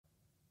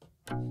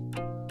You're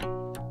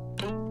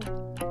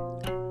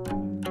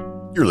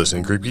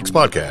listening to CreepGeeks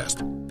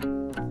Podcast.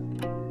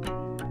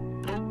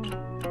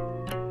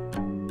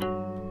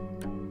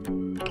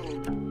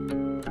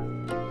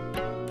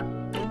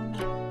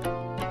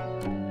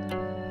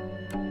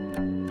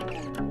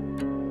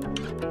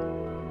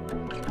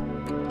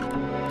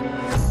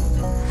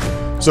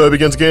 So it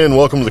begins again.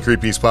 Welcome to the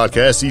CreepGeeks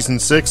Podcast, Season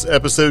 6,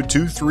 Episode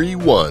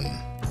 231.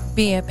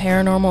 Be a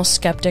paranormal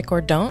skeptic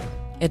or don't,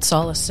 it's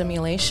all a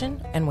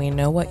simulation, and we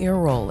know what your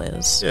role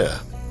is. Yeah.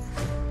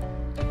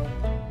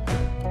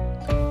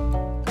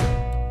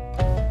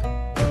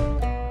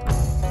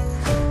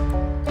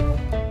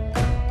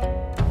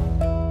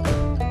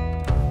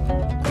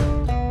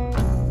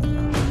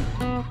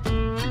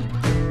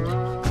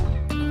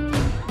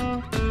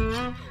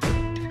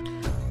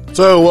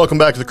 So, welcome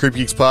back to the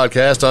CreepGeeks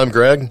Podcast. I'm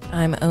Greg.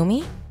 I'm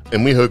Omi.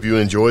 And we hope you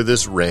enjoy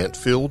this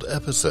rant-filled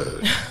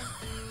episode.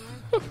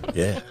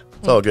 Yeah,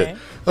 it's all good.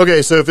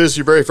 Okay, so if this is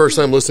your very first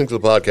time listening to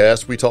the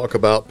podcast, we talk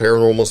about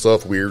paranormal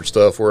stuff, weird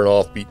stuff. We're an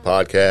offbeat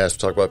podcast. We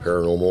talk about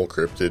paranormal,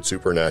 cryptid,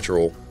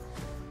 supernatural,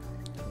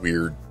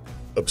 weird,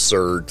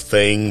 absurd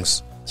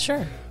things.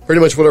 Sure.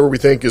 Pretty much whatever we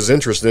think is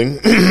interesting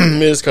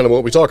is kind of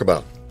what we talk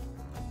about.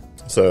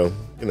 So,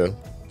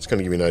 just kind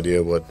of give you an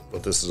idea of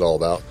what this is all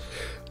about.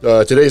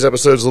 Today's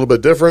episode is a little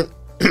bit different.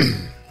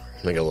 I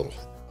got a little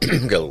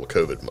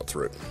COVID in my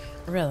throat.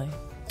 Really?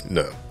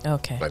 No.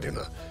 Okay. I do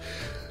not.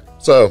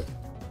 So,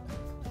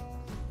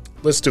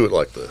 let's do it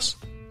like this.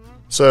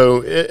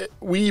 So,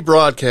 we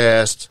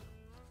broadcast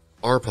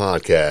our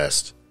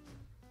podcast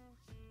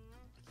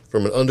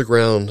from an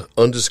underground,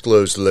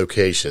 undisclosed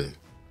location,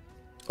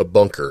 a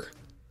bunker,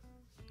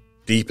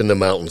 deep in the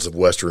mountains of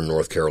western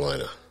North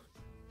Carolina.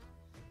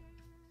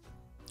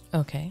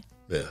 Okay.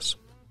 Yes,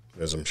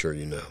 as I'm sure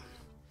you know.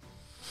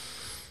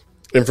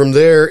 And from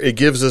there, it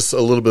gives us a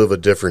little bit of a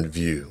different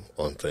view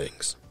on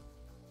things.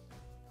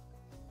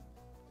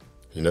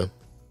 You know?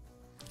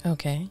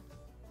 Okay.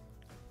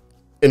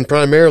 And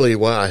primarily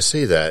why I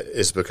say that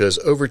is because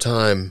over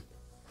time,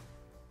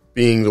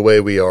 being the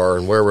way we are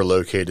and where we're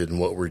located and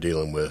what we're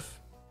dealing with,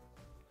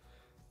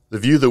 the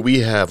view that we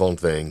have on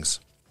things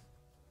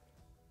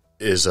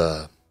is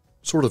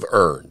sort of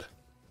earned.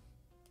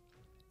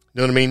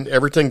 You know what I mean?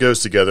 Everything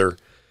goes together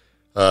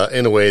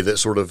in a way that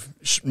sort of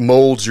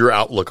molds your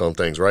outlook on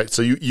things, right?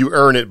 So you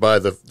earn it by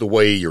the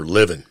way you're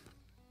living,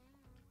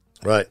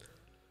 right?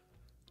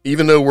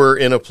 Even though we're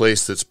in a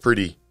place that's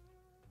pretty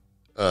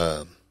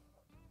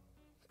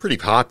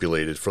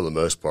populated for the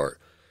most part,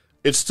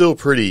 it's still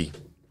pretty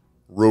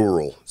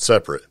rural,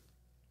 separate.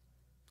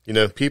 You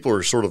know, people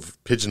are sort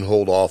of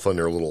pigeonholed off on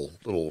their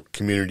little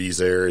communities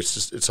there.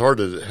 It's hard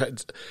to...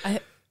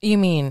 You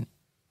mean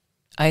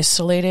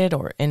isolated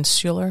or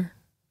insular?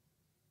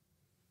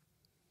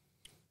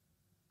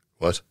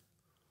 What?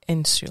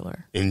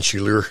 Insular.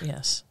 Insular?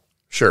 Yes.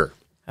 Sure.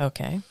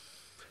 Okay.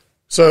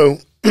 So,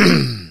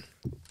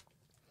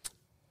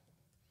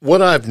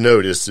 what I've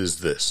noticed is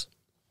this.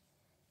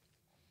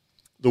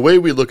 The way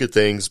we look at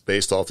things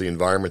based off the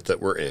environment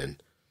that we're in,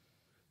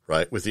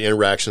 right, with the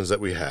interactions that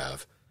we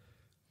have,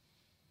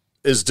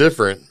 is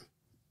different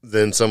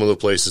than some of the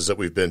places that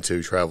we've been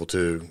to, traveled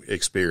to,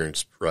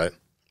 experienced, right?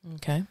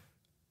 Okay.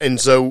 And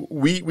so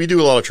we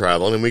do a lot of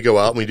traveling, and we go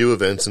out and we do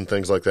events and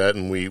things like that,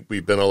 and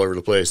we've been all over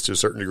the place to a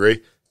certain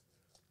degree.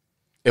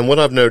 And what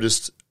I've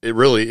noticed, it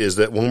really is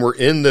that when we're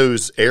in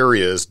those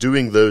areas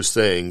doing those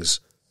things,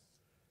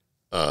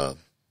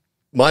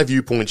 my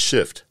viewpoints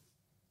shift.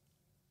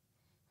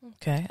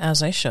 Okay,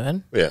 as I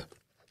should. Yeah.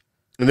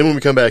 And then when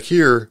we come back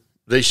here,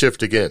 they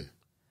shift again.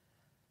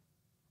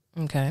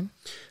 Okay.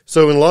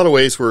 So in a lot of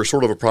ways, we're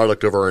sort of a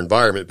product of our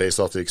environment based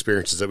off the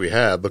experiences that we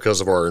have because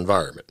of our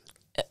environment.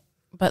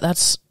 But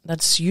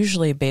that's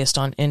usually based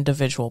on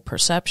individual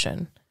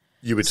perception.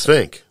 You would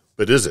think,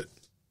 but is it?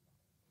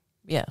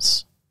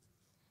 Yes.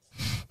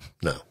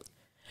 No.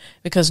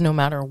 Because no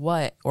matter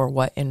what or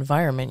what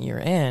environment you're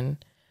in,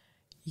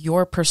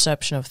 your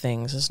perception of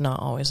things is not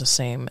always the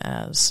same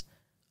as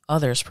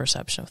others'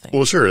 perception of things.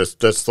 Well, sure.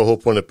 That's the whole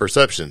point of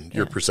perception. Yeah.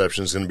 Your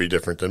perception is going to be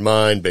different than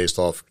mine based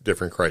off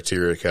different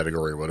criteria,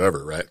 category,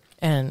 whatever, right?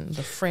 And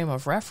the frame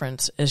of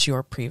reference is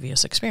your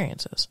previous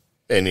experiences.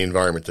 And the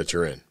environment that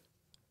you're in.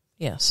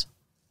 Yes.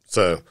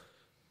 So,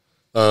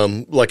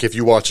 like if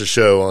you watch a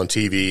show on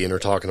TV and they're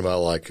talking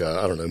about like,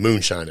 I don't know,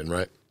 moonshining,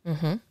 right?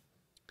 Mm-hmm.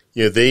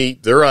 You know,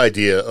 their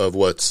idea of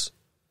what's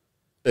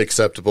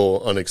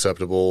acceptable,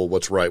 unacceptable,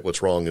 what's right,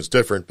 what's wrong is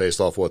different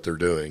based off what they're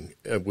doing,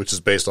 which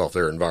is based off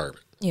their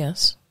environment.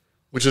 Yes.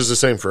 Which is the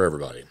same for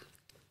everybody.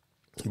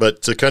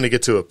 But to kind of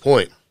get to a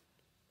point,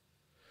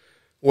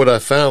 what I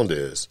found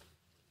is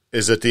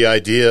that the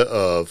idea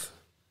of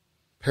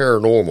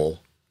paranormal,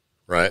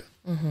 right,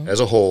 as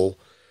a whole,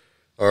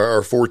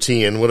 or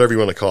 410, whatever you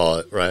want to call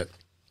it, right?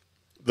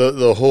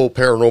 The whole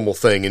paranormal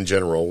thing in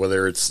general,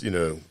 whether it's,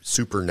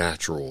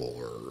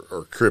 supernatural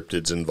or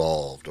cryptids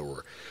involved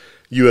or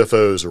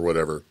UFOs or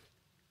whatever,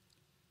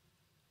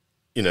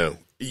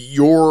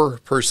 your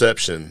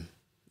perception,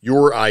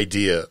 your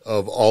idea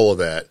of all of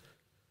that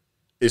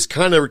is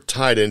kind of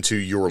tied into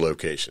your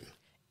location.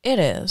 It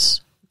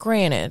is.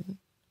 Granted,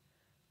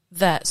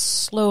 that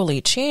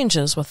slowly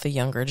changes with the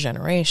younger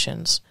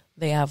generations.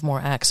 They have more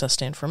access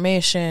to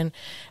information,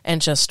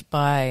 and just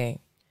by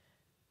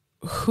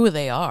who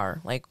they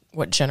are, like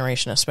what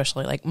generation,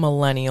 especially like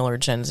millennial or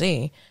Gen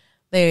Z,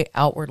 they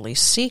outwardly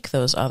seek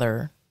those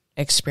other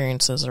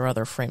experiences or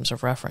other frames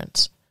of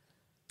reference.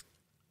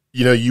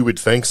 You know, you would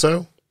think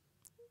so.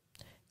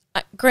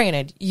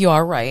 Granted, you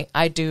are right.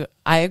 I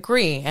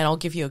agree, and I'll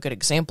give you a good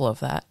example of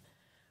that.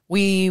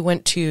 We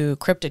went to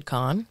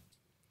CryptidCon,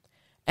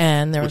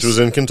 and which was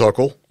in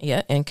Kentucky.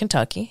 Yeah, in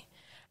Kentucky,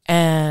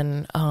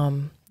 and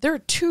there are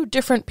two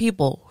different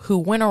people who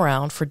went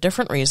around for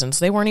different reasons.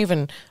 They weren't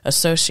even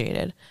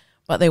associated,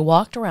 but they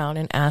walked around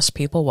and asked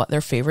people what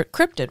their favorite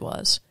cryptid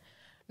was.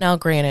 Now,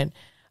 granted,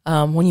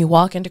 when you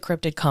walk into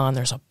CryptidCon,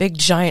 there's a big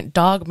giant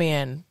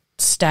dogman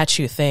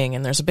statue thing,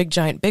 and there's a big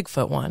giant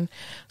Bigfoot one.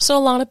 So a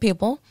lot of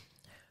people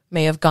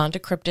may have gone to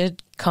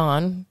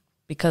CryptidCon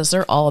because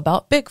they're all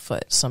about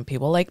Bigfoot. Some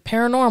people like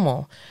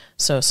paranormal,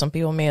 so some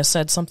people may have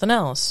said something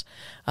else.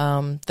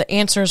 The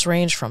answers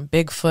range from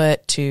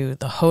Bigfoot to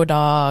the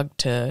Hodog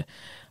to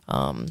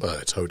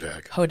it's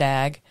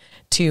Hodag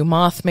to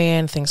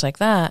Mothman, things like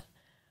that.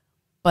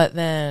 But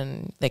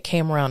then they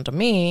came around to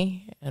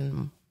me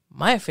and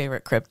my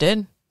favorite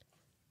cryptid,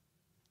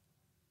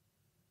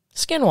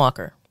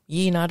 Skinwalker,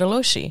 Yi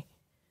Nadaloshi.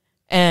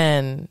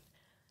 And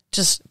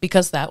just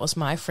because that was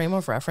my frame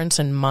of reference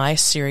and my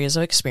series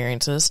of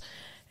experiences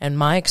and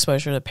my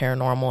exposure to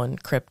paranormal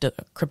and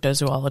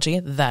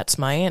cryptozoology, that's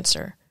my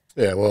answer.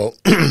 Yeah, well,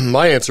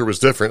 my answer was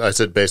different. I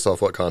said based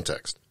off what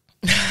context.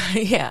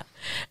 Yeah.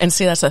 And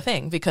see, that's the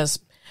thing, because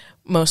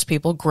most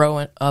people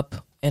grow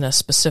up in a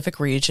specific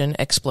region,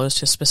 exposed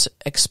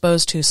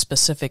to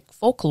specific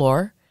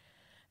folklore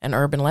and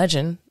urban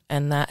legend,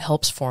 and that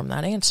helps form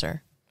that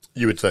answer.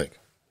 You would think.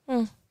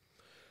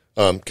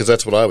 Because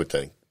that's what I would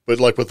think. But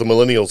like with the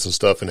millennials and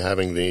stuff and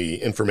having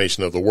the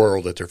information of the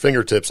world at their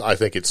fingertips, I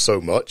think it's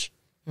so much.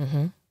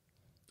 Mm-hmm.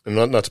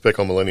 And not to pick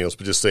on millennials,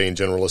 but just say in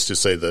general, let's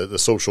just say the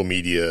social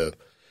media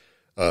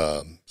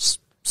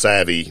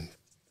savvy,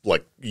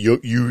 like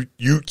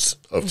youths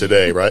of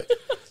today, right?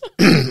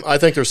 I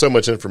think there's so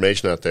much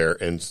information out there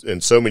and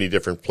so many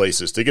different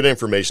places to get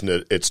information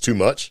that it's too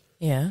much.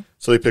 Yeah.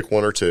 So they pick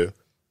one or two,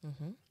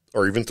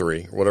 or even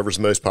three, whatever's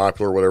most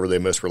popular, whatever they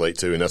most relate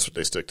to, and that's what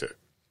they stick to.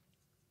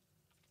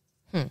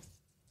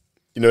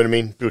 You know what I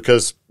mean?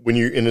 Because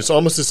and it's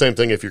almost the same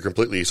thing if you're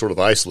completely sort of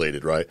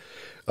isolated, right?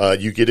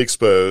 You get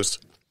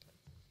exposed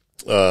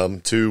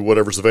to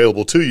whatever's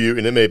available to you,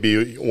 and it may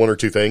be one or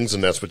two things,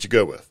 and that's what you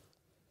go with.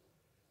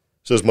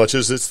 So as much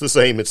as it's the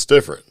same, it's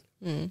different,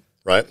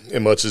 right?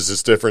 And much as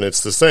it's different,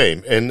 it's the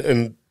same.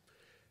 And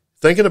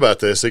thinking about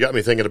this, it got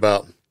me thinking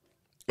about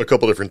a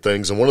couple different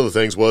things, and one of the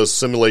things was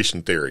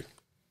simulation theory.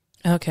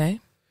 Okay.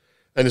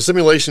 And the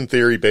simulation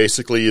theory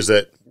basically is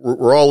that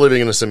we're all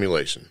living in a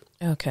simulation.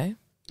 Okay.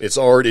 It's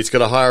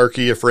got a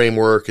hierarchy, a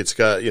framework. It's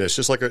got, it's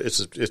just like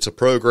it's a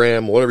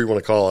program, whatever you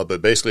want to call it.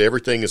 But basically,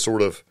 everything is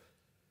sort of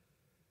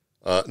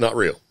not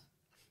real.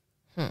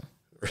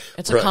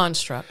 It's a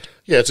construct.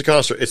 Yeah, it's a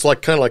construct. It's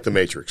kind of like the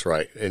Matrix,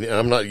 right? And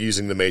I'm not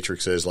using the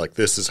Matrix as like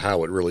this is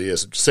how it really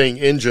is. I'm saying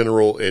in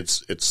general,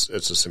 it's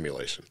a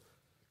simulation.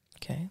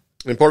 Okay.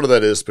 And part of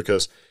that is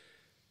because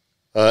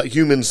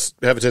humans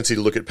have a tendency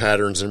to look at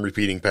patterns and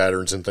repeating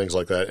patterns and things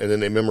like that, and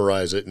then they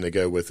memorize it and they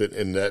go with it.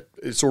 And that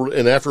it's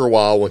and after a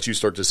while, once you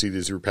start to see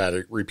these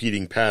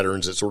repeating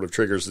patterns, it sort of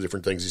triggers the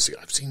different things you see.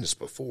 I've seen this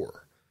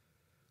before.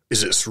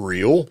 Is this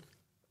real?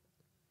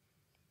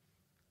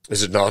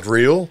 Is it not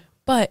real?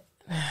 But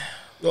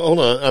hold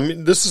on. I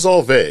mean, this is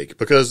all vague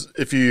because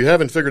if you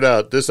haven't figured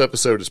out, this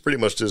episode is pretty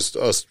much just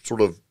us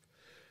sort of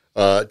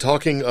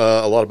talking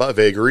a lot about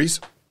vagaries.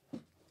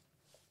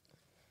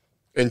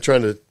 And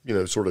trying to,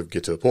 sort of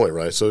get to a point,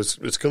 right? So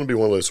it's going to be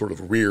one of those sort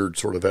of weird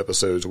sort of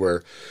episodes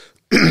where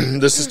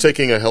this is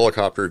taking a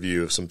helicopter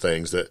view of some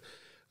things that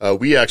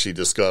we actually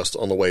discussed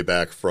on the way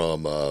back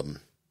from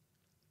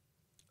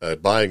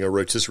buying a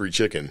rotisserie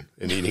chicken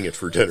and eating it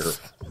for dinner,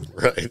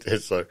 right?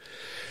 And so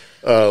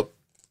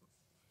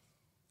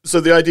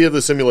the idea of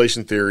the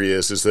simulation theory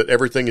is that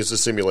everything is a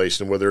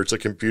simulation, whether it's a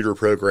computer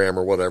program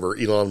or whatever.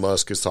 Elon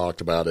Musk has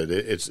talked about it.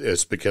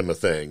 It's become a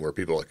thing where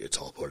people are like, it's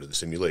all part of the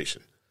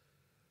simulation.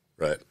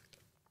 Right.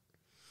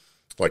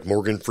 Like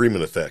Morgan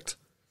Freeman effect.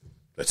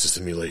 That's a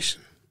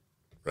simulation.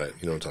 Right.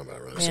 You know what I'm talking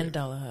about, right?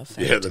 Mandela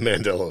effect. Yeah, the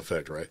Mandela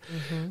effect, right?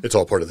 Mm-hmm. It's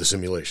all part of the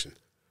simulation.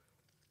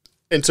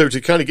 And so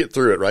to kind of get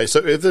through it, right? So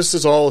if this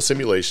is all a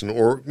simulation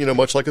or,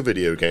 much like a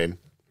video game,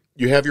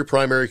 you have your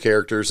primary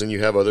characters and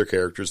you have other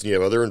characters and you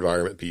have other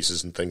environment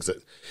pieces and things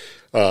that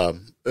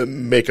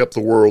make up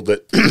the world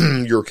that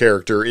your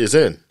character is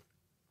in.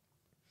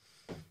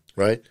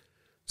 Right?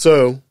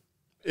 So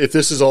if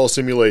this is all a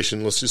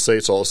simulation, let's just say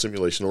it's all a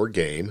simulation or a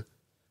game,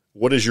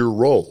 what is your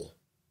role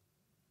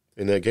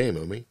in that game,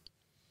 Omi?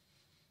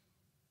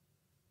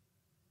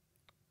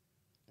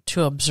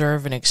 To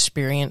observe and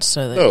experience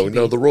so that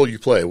No, the role you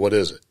play, what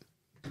is it?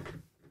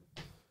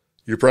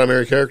 Your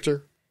primary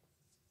character?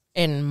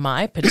 In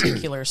my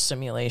particular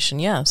simulation,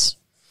 yes.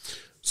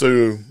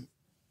 So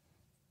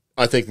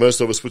I think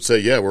most of us would say,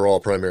 yeah, we're all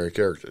primary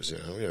characters.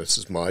 This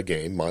is my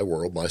game, my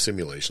world, my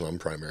simulation. I'm a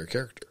primary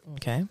character.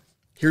 Okay.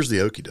 Here's the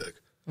okie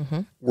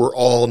doke. We're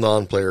all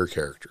non-player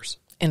characters.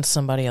 In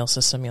somebody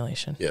else's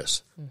simulation.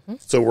 Yes.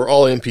 So we're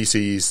all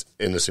NPCs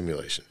in the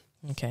simulation.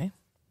 Okay.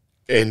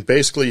 And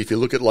basically, if you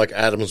look at like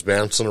atoms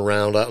bouncing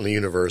around out in the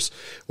universe,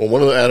 when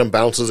one of the atom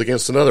bounces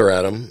against another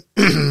atom,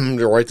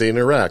 they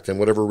interact. And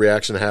whatever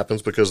reaction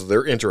happens because of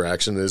their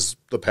interaction is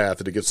the path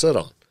that it gets set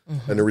on.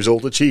 And the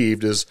result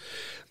achieved is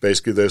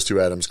basically those two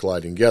atoms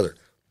colliding together.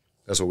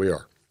 That's what we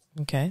are.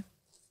 Okay.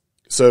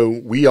 So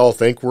we all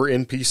think we're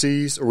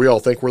NPCs, or we all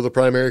think we're the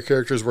primary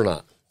characters. We're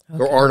not. Okay.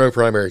 There are no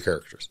primary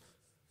characters.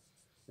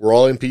 We're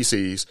all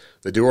NPCs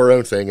that do our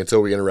own thing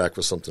until we interact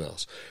with something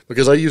else.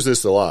 Because I use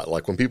this a lot.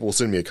 Like when people will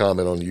send me a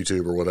comment on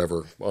YouTube or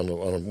whatever, on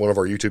one of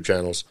our YouTube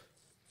channels,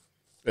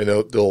 and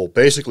they'll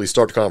basically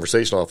start the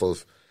conversation off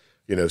of,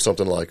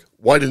 something like,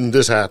 why didn't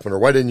this happen? Or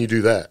why didn't you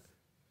do that?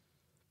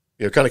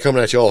 Kind of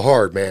coming at you all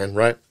hard, man,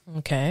 right?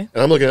 Okay.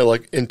 And I'm looking at it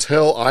like,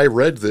 until I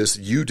read this,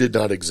 you did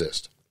not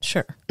exist.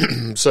 Sure.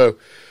 So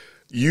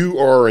you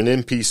are an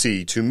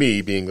NPC to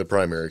me being the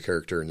primary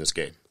character in this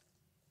game.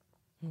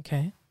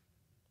 Okay.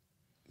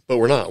 But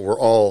we're not. We're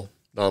all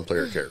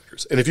non-player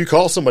characters. And if you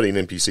call somebody an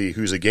NPC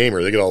who's a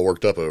gamer, they get all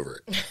worked up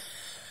over it.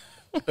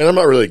 And I'm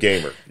not really a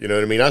gamer. You know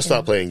what I mean? I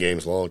stopped playing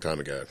games a long time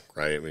ago,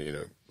 right? I mean,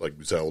 like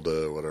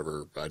Zelda or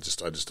whatever. I just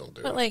don't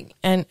do it. Like,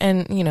 and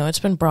it's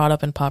been brought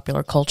up in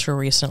popular culture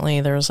recently.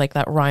 There was like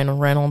that Ryan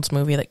Reynolds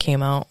movie that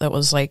came out that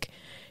was like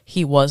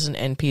he was an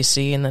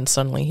NPC and then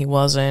suddenly he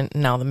wasn't.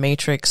 Now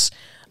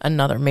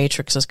another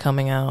Matrix is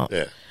coming out.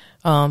 Yeah.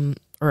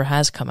 Or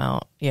has come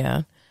out.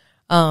 Yeah.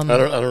 I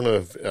don't know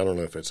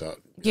if it's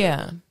out.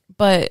 Yeah,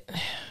 but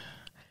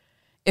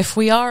if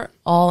we are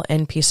all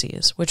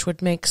NPCs, which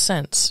would make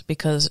sense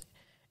because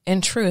in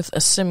truth, a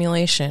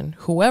simulation,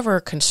 whoever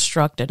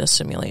constructed a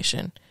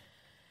simulation,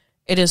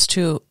 it is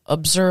to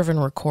observe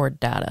and record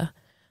data.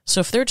 So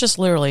if they're just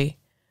literally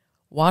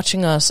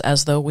watching us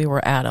as though we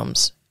were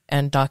atoms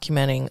and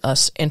documenting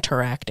us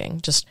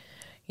interacting, just,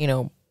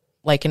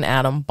 like an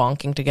atom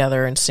bonking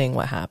together and seeing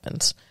what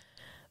happens,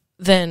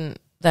 then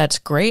that's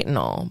great and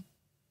all.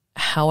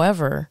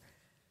 However,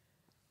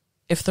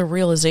 if the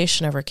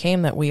realization ever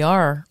came that we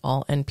are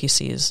all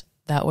NPCs,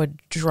 that would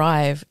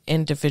drive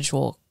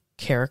individual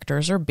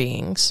characters or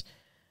beings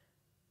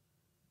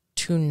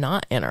to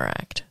not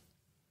interact.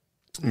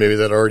 Maybe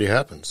that already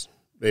happens.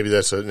 Maybe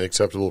that's an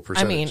acceptable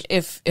percentage. I mean,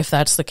 if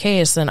that's the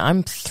case, then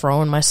I'm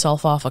throwing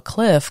myself off a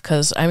cliff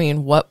because,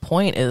 what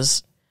point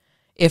is,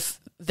 if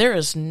there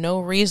is no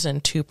reason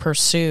to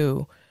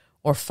pursue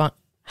or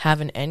have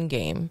an end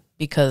game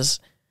because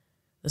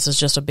this is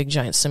just a big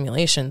giant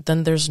simulation,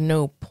 then there's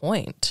no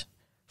point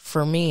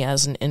for me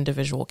as an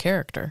individual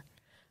character.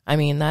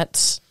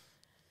 That's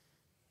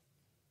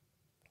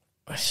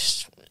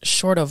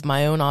short of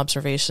my own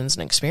observations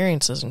and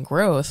experiences and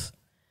growth.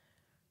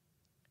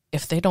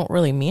 If they don't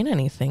really mean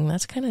anything,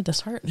 that's kind of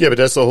disheartening. Yeah, but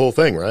that's the whole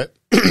thing, right?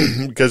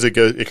 Because it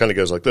kind of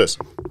goes like this.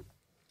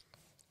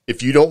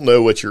 If you don't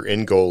know what your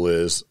end goal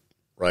is,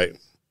 right,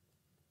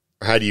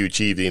 or how do you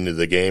achieve the end of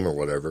the game or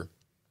whatever,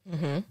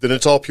 then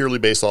it's all purely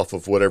based off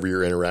of whatever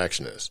your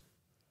interaction is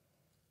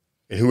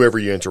and whoever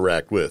you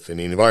interact with and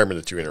the environment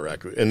that you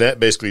interact with. And that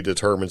basically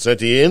determines at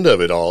the end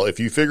of it all,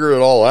 if you figure it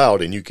all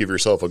out and you give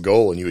yourself a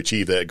goal and you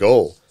achieve that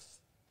goal,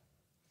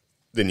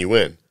 then you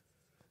win.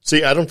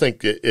 See, I don't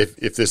think if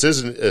this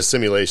isn't a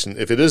simulation,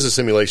 if it is a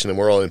simulation and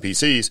we're all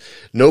NPCs,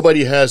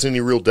 nobody has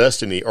any real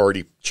destiny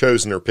already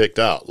chosen or picked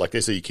out. Like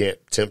they say, you can't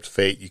tempt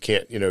fate. You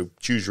can't,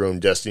 choose your own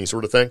destiny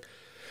sort of thing.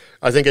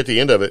 I think at the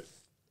end of it,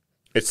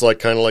 it's like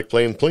kind of like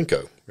playing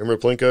Plinko. Remember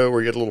Plinko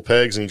where you get little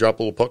pegs and you drop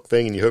a little puck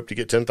thing and you hope to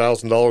get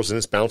 $10,000 and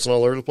it's bouncing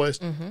all over the place?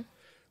 Mm-hmm.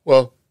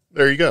 Well,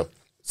 there you go.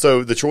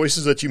 So the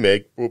choices that you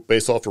make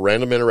based off of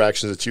random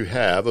interactions that you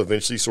have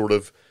eventually sort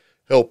of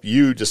help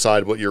you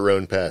decide what your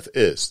own path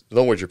is. In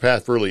other words, your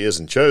path really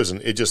isn't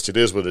chosen. It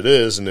is what it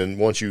is. And then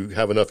once you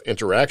have enough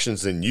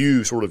interactions, then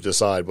you sort of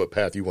decide what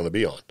path you want to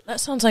be on. That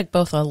sounds like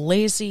both a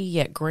lazy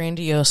yet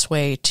grandiose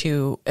way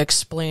to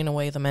explain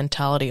away the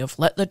mentality of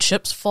let the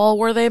chips fall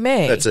where they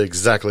may. That's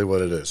exactly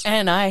what it is.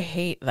 And I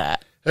hate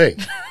that. Hey,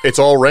 it's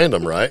all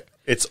random, right?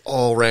 It's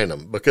all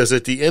random because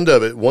at the end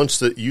of it, once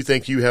that you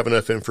think you have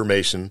enough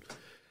information,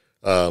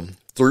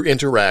 through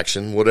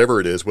interaction, whatever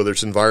it is, whether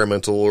it's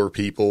environmental or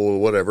people or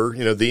whatever,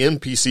 the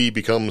NPC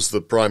becomes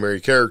the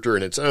primary character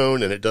in its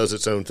own, and it does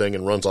its own thing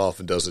and runs off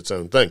and does its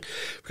own thing.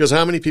 Because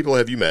how many people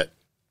have you met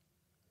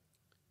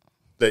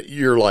that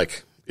you're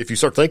like, if you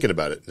start thinking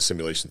about it in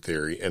simulation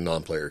theory and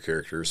non-player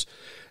characters,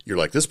 you're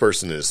like, this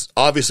person is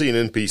obviously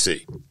an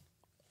NPC.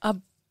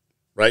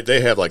 Right?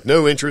 They have like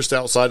no interest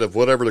outside of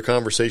whatever the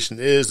conversation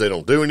is. They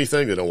don't do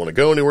anything. They don't want to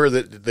go anywhere.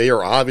 They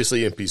are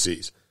obviously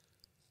NPCs.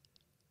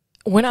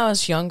 When I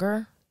was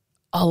younger,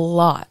 a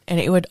lot, and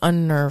it would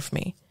unnerve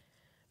me.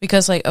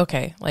 Because, when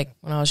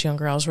I was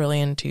younger, I was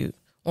really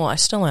I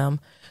still am,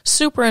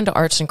 super into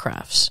arts and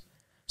crafts.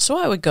 So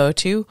I would go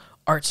to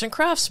arts and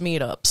crafts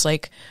meetups,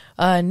 like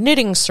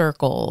knitting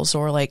circles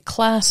or like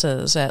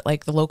classes at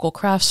like the local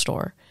craft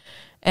store.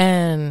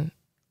 And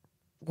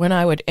when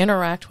I would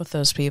interact with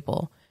those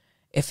people,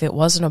 if it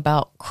wasn't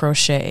about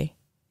crochet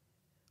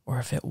or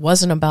if it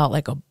wasn't about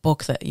like a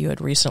book that you had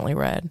recently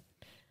read,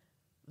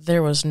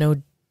 there was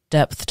no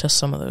depth to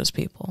some of those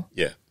people.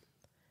 Yeah.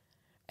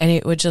 And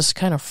it would just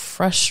kind of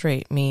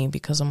frustrate me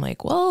because I'm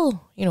like,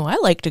 well, you know, I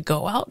like to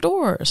go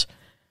outdoors.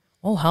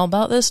 Well, how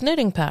about this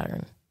knitting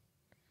pattern?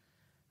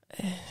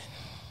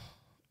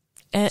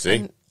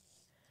 And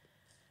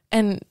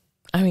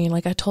I mean,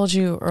 like I told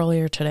you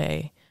earlier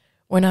today,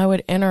 when I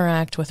would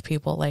interact with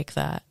people like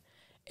that,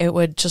 it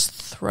would just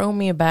throw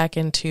me back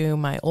into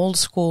my old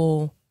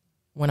school,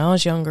 when I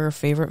was younger,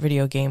 favorite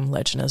video game,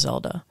 Legend of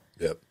Zelda.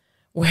 Yep.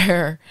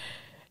 Where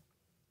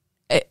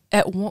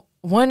at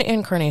one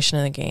incarnation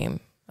of the game,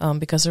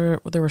 because there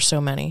were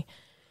so many,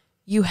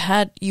 you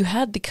had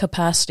the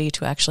capacity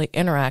to actually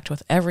interact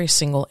with every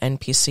single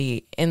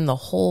NPC in the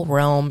whole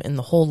realm, in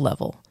the whole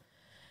level.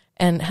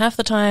 And half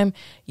the time,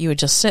 you would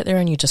just sit there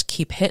and you just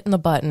keep hitting the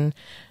button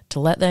to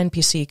let the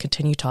NPC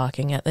continue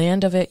talking. At the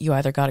end of it, you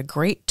either got a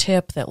great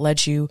tip that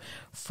led you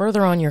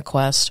further on your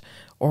quest,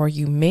 or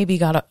you maybe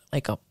got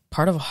a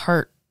part of a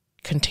heart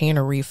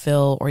container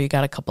refill, or you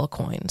got a couple of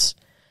coins.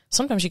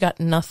 Sometimes you got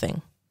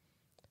nothing.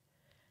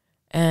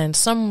 And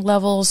some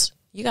levels,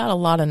 you got a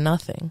lot of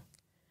nothing.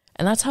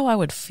 And that's how I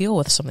would feel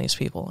with some of these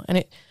people.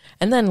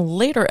 And then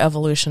later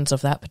evolutions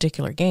of that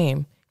particular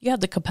game, you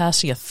had the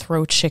capacity to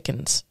throw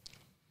chickens.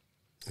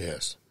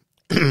 Yes.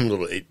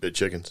 Little 8-bit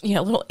chickens.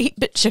 Yeah, little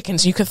 8-bit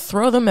chickens. You could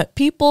throw them at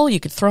people. You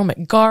could throw them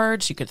at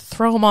guards. You could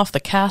throw them off the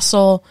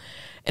castle.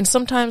 And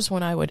sometimes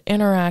when I would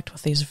interact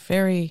with these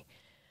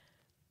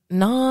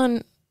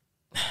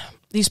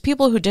these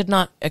people who did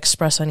not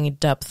express any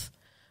depth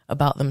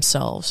about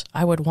themselves,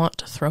 I would want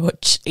to throw a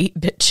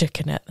 8-bit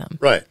chicken at them.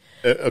 Right.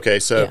 Okay,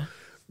 so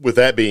with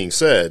that being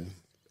said,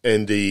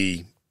 and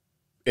the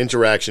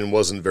interaction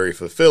wasn't very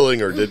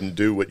fulfilling or didn't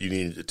do what you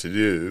needed it to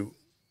do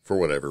for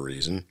whatever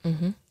reason,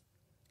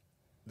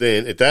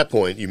 then at that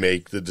point you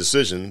make the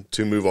decision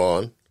to move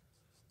on,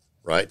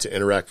 right, to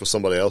interact with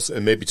somebody else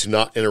and maybe to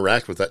not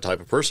interact with that type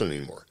of person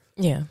anymore.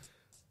 Yeah.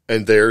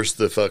 And there's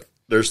the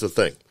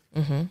thing.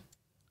 Mm-hmm.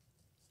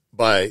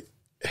 By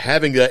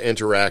having that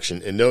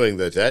interaction and knowing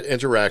that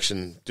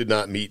interaction did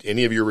not meet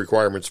any of your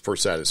requirements for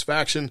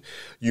satisfaction,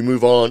 you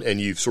move on and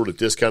you've sort of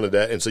discounted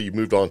that, and so you've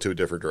moved on to a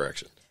different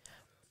direction.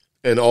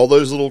 And all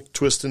those little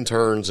twists and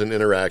turns and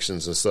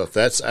interactions and stuff,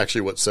 that's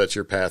actually what sets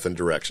your path and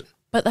direction.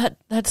 But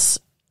that's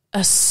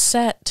a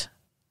set.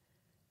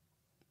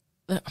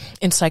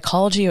 In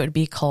psychology, it would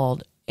be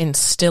called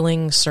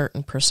instilling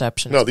certain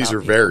perceptions. No, these are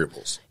people.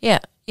 variables. Yeah.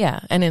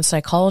 And in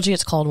psychology,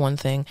 it's called one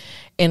thing.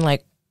 In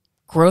like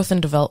growth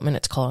and development,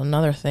 it's called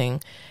another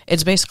thing.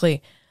 It's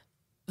basically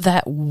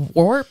that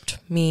warped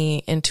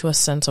me into a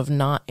sense of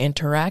not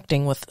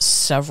interacting with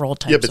several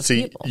types of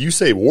people. Yeah, but see, you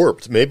say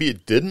warped. Maybe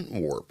it didn't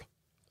warp.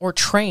 Or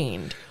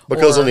trained.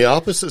 Because on the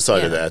opposite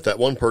side of that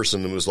one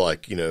person was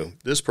like, you know,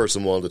 this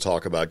person wanted to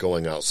talk about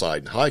going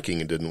outside and hiking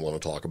and didn't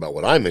want to talk about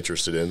what I'm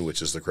interested in,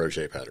 which is the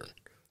crochet pattern.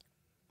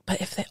 But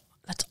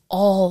that's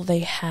all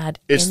they had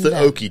It's in the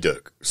them. okie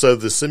doke. So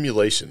the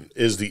simulation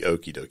is the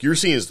okie doke. You're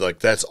seeing is like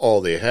that's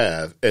all they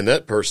have, and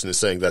that person is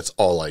saying that's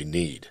all I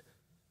need.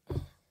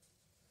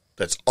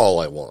 That's all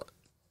I want.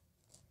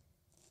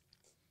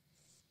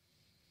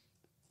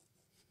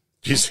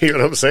 Do you see what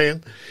I'm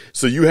saying?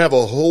 So you have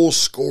a whole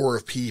score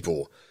of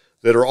people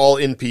that are all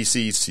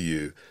NPCs to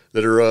you,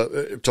 that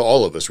are, to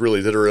all of us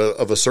really, that are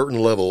of a certain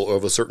level,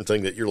 of a certain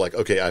thing that you're like,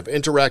 okay, I've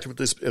interacted with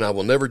this and I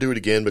will never do it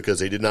again because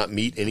they did not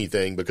meet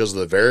anything because of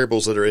the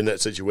variables that are in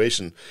that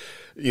situation,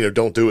 you know,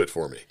 don't do it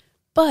for me.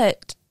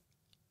 But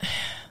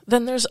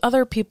then there's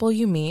other people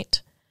you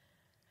meet,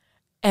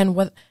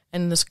 and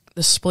this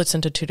splits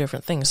into two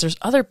different things. There's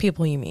other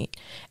people you meet,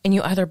 and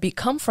you either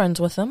become friends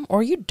with them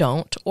or you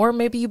don't, or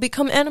maybe you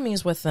become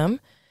enemies with them,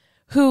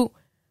 who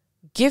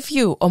give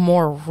you a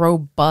more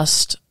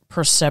robust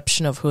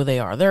perception of who they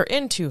are. They're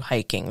into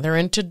hiking. They're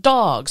into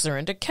dogs. They're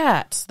into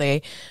cats.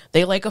 They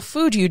like a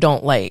food you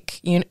don't like.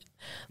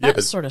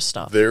 That sort of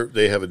stuff.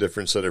 They have a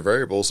different set of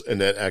variables,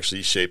 and that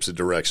actually shapes the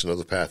direction of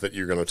the path that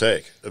you're going to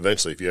take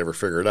eventually if you ever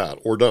figure it out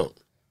or don't.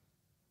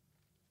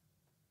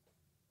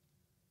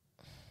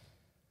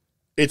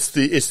 This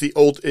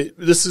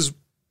is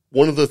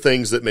one of the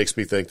things that makes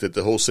me think that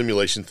the whole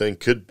simulation thing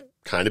could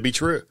kind of be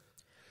true.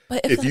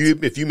 But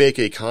if you make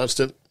a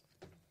constant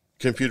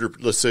computer,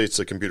 let's say it's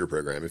a computer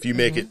program, if you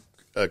make it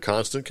a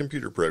constant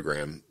computer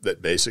program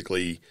that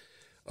basically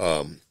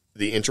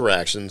the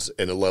interactions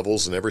and the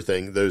levels and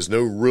everything, there's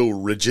no real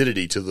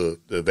rigidity to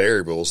the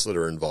variables that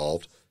are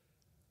involved,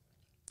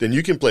 then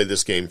you can play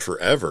this game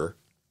forever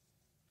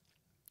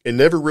and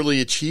never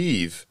really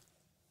achieve,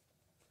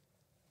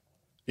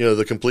 you know,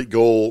 the complete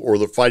goal or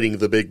the fighting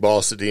the big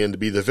boss at the end to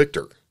be the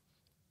victor.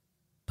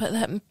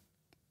 But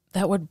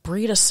that would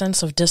breed a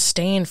sense of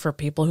disdain for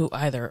people who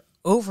either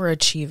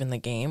overachieve in the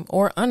game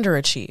or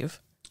underachieve.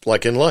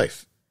 Like in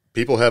life.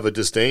 people have a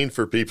disdain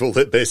for people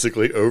that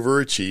basically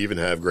overachieve and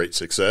have great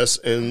success,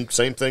 and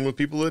same thing with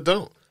people that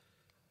don't.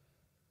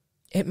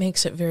 It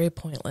makes it very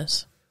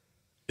pointless.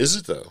 Is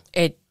it, though?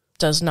 It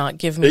does not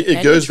give me It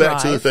any goes drive.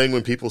 back to the thing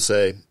when people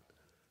say,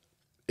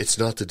 it's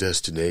not the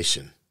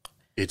destination,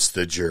 it's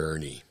the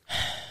journey.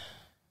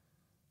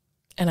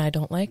 And I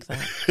don't like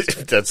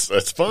that.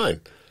 That's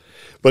fine.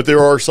 But there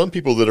are some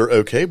people that are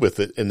okay with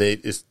it, and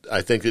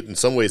I think that in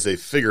some ways they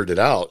figured it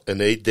out, and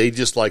they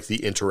just like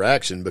the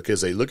interaction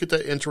because they look at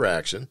that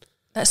interaction.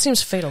 That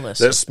seems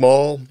fatalistic. That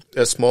small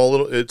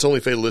little, it's only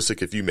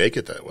fatalistic if you make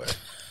it that way,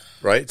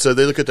 right? So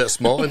they look at that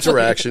small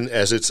interaction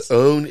as its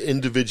own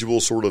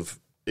individual sort of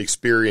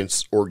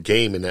experience or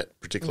game in that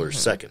particular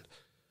second,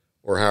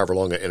 or however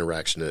long that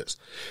interaction is.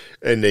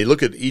 And they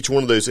look at each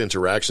one of those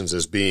interactions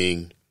as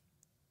being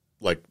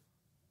like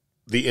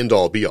the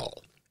end-all,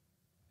 be-all.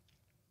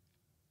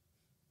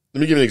 Let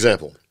me give you an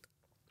example.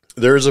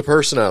 There is a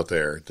person out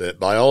there that,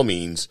 by all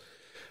means,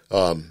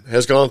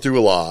 has gone through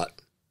a lot,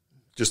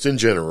 just in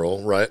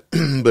general, right?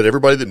 But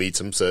everybody that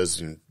meets him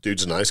says,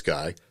 dude's a nice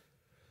guy,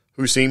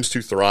 who seems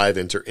to thrive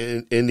in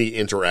the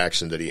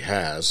interaction that he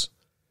has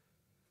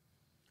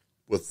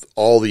with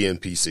all the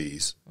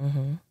NPCs,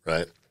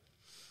 right?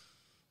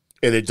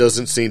 And it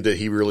doesn't seem that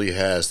he really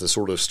has the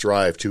sort of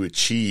strive to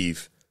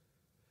achieve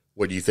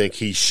what you think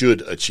he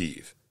should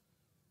achieve.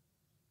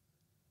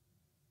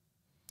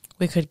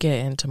 We could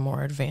get into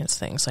more advanced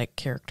things like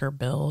character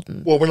build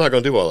and well, we're not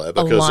going to do all that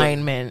because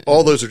alignment.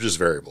 All those are just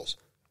variables.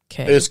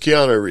 Okay. And it's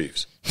Keanu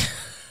Reeves.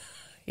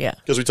 Yeah.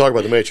 Because we talk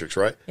about The Matrix,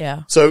 right?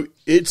 Yeah. So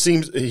it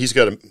seems he's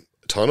got a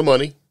ton of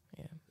money.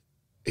 Yeah.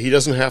 He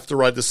doesn't have to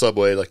ride the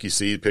subway like you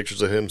see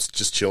pictures of him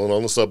just chilling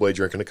on the subway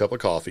drinking a cup of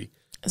coffee.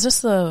 Is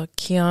this the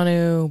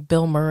Keanu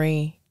Bill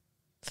Murray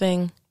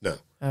thing? No.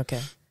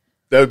 Okay.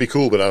 That would be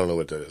cool, but I don't know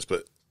what that is.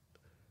 But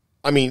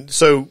I mean,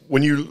 so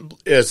when you,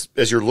 as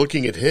you're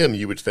looking at him,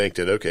 you would think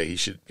that, okay, he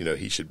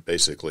should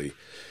basically,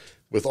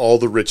 with all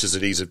the riches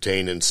that he's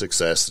obtained and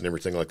success and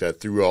everything like that,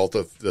 through all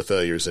the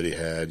failures that he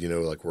had,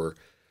 like where,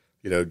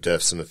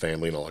 deaths in the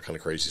family and all that kind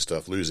of crazy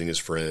stuff, losing his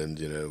friend,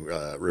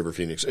 River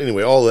Phoenix,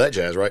 anyway, all of that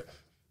jazz, right?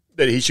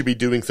 That he should be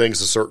doing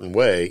things a certain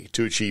way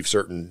to achieve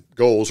certain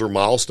goals or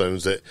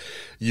milestones that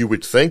you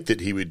would think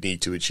that he would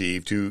need to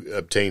achieve to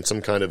obtain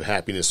some kind of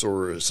happiness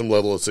or some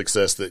level of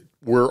success that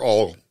we're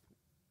all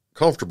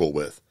comfortable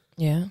with.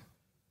 Yeah.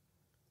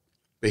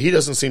 But he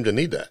doesn't seem to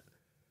need that.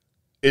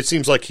 It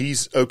seems like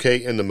he's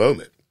okay in the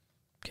moment.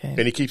 Okay.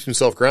 And he keeps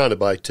himself grounded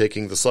by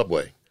taking the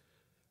subway,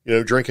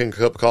 drinking a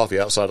cup of coffee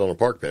outside on a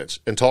park bench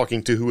and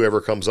talking to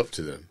whoever comes up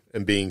to them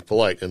and being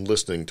polite and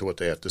listening to what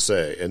they have to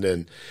say. And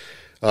then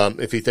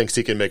if he thinks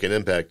he can make an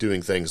impact,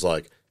 doing things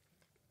like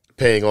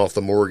paying off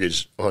the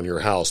mortgage on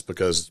your house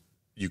because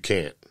you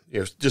can't,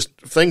 just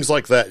things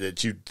like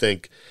that you'd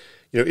think,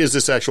 is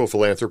this actual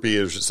philanthropy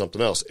or is it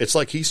something else? It's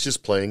like he's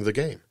just playing the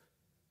game.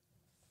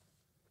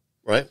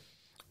 Right?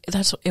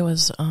 It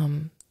was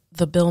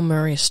the Bill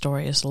Murray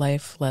story is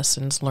life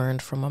lessons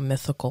learned from a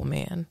mythical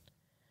man.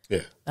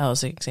 Yeah. That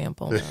was the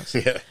example.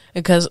 Yeah.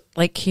 Because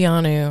like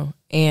Keanu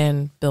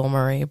and Bill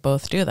Murray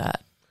both do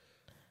that.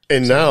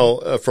 And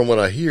now, from what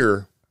I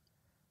hear,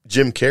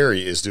 Jim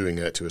Carrey is doing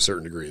that to a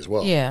certain degree as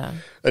well. Yeah.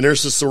 And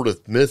there's this sort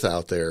of myth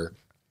out there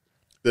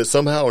that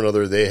somehow or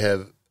another they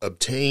have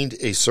obtained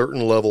a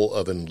certain level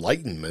of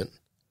enlightenment.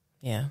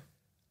 Yeah.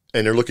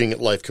 And they're looking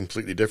at life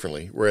completely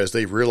differently. Whereas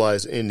they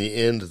realize in the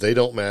end, they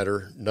don't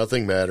matter.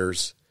 Nothing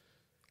matters.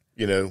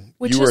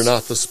 Which you are is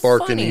not the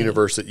spark in the funny.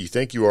 universe that you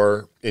think you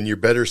are. And you're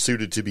better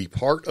suited to be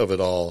part of it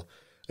all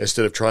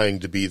instead of trying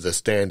to be the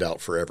standout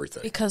for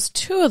everything. Because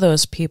two of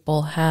those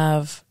people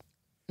have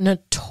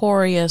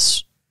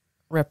notorious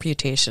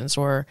reputations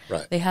where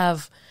Right. they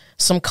have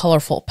some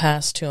colorful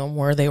past to them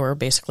where they were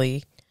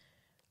basically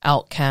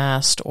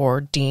outcast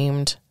or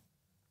deemed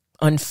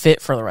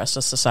unfit for the rest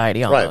of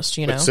society almost,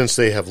 But since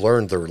they have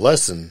learned their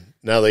lesson,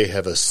 now they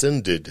have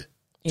ascended to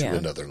Yeah.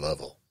 another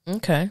level.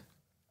 Okay.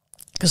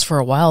 Because for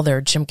a while there,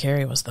 Jim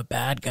Carrey was the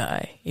bad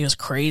guy. He was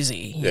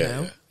crazy, you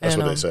know? That's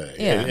And, what they say.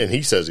 Yeah. And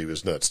he says he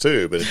was nuts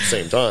too, but at the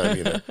same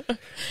time,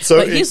 So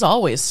but he's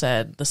always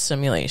said the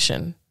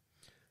simulation.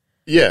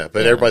 Yeah,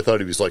 but everybody thought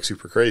he was like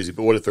super crazy.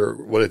 But what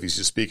if he's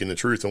just speaking the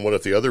truth? And what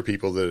if the other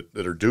people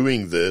that are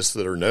doing this,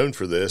 that are known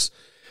for this,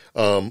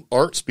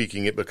 aren't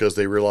speaking it because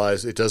they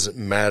realize it doesn't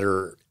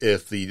matter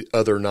if the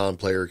other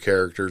non-player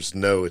characters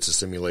know it's a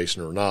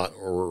simulation or not,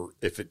 or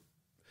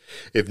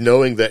if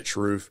knowing that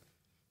truth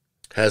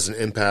has an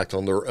impact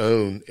on their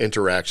own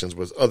interactions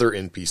with other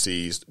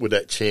NPCs, would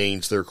that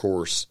change their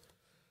course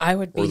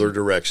or their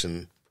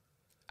direction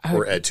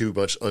or add too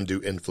much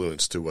undue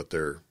influence to what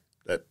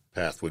that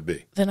path would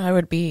be? Then I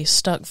would be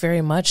stuck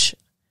very much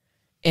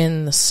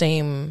in the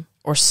same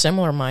or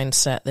similar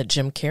mindset that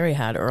Jim Carrey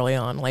had early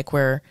on,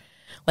 where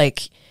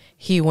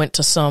he went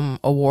to some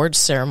awards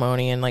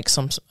ceremony and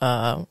some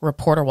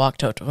reporter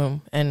walked up to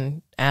him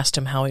and asked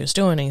him how he was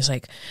doing. And he's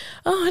like,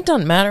 "Oh, it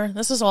doesn't matter.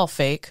 This is all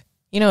fake.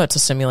 It's a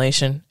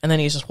simulation." And then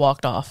he just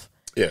walked off.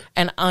 Yeah.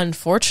 And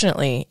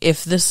unfortunately,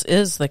 if this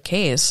is the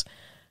case,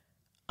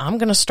 I'm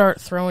going to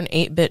start throwing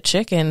 8-bit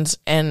chickens,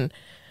 and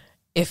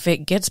if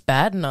it gets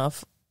bad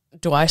enough,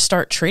 do I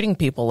start treating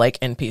people like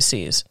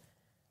NPCs?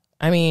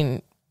 I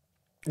mean...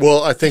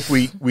 Well, I think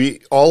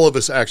we all of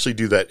us actually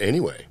do that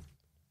anyway.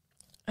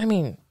 I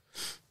mean...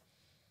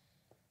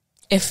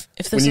 If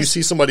this when you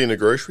see somebody in a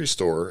grocery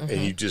store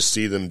and you just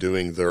see them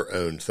doing their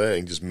own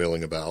thing, just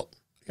milling about,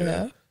 you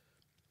know,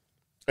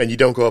 and you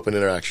don't go up and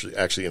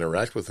actually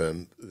interact with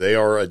them, they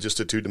are just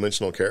a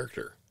two-dimensional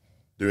character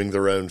doing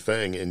their own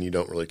thing, and you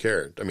don't really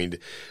care. I mean,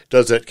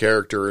 does that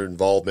character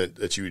involvement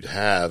that you'd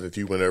have if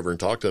you went over and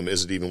talked to them,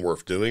 is it even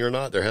worth doing or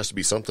not? There has to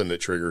be something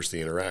that triggers the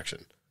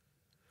interaction.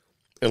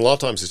 And a lot of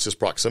times it's just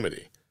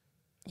proximity.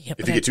 Yeah,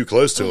 if you get too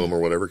close to them or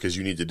whatever, because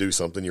you need to do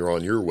something, you're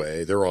on your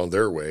way, they're on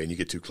their way, and you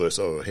get too close,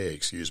 oh, hey,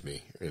 excuse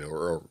me, you know,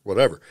 or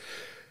whatever.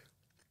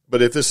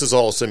 But if this is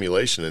all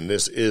simulation and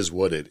this is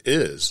what it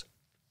is,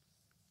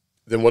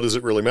 then what does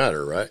it really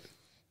matter, right?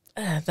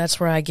 That's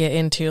where I get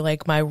into,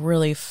 like, my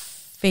really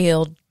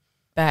failed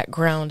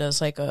background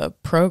as, like, a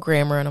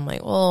programmer, and I'm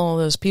like, well,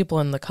 those people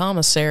in the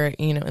commissary,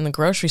 you know, in the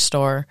grocery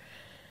store,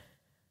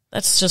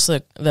 that's just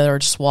that are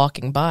just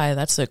walking by.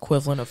 That's the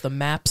equivalent of the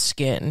map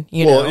skin,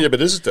 you know? Well, yeah, but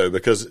is it though?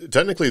 Because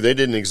technically they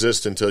didn't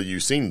exist until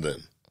you've seen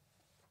them.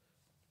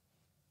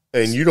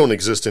 And you don't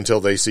exist until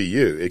they see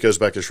you. It goes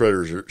back to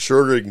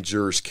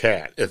Schrodinger's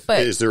cat.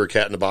 Is there a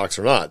cat in the box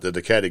or not? Does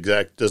the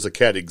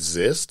cat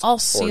exist? I'll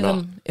see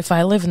them. If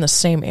I live in the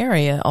same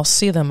area, I'll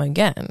see them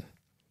again.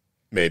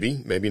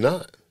 Maybe, maybe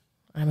not.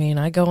 I mean,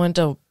 I go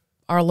into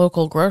our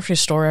local grocery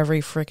store every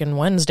freaking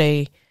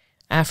Wednesday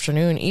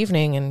afternoon,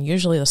 evening, and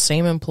usually the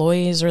same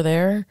employees are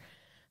there.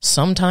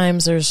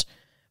 Sometimes there's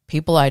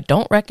people I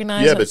don't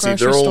recognize at the grocery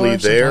store.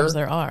 Sometimes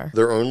there are.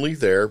 They're only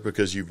there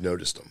because you've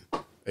noticed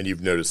them, and you've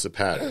noticed the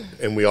pattern.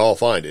 And we all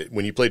find it.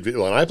 When I played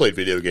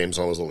video games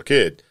when I was a little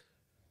kid,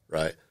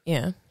 right?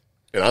 Yeah.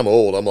 And I'm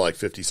old. I'm like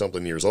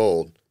 50-something years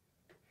old.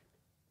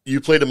 You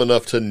played them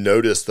enough to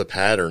notice the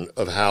pattern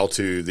of how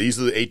to, these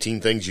are the 18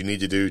 things you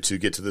need to do to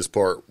get to this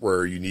part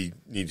where you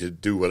need to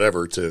do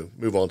whatever to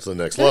move on to the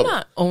next level. They're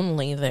not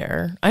only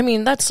there. I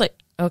mean, that's like,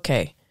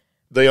 okay.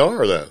 They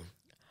are, though.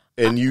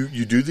 And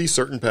you do these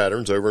certain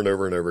patterns over and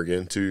over and over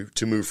again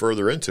to move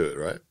further into it,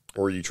 right?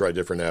 Or you try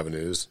different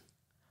avenues.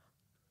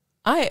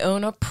 I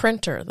own a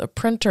printer. The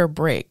printer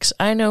breaks.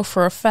 I know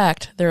for a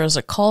fact there is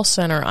a call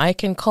center I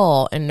can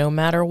call, and no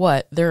matter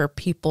what, there are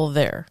people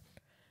there.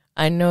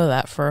 I know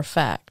that for a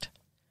fact.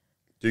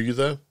 Do you,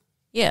 though?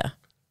 Yeah.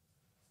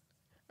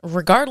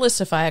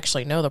 Regardless if I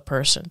actually know the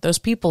person, those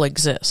people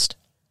exist.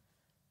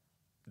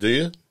 Do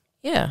you?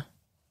 Yeah.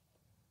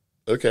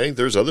 Okay,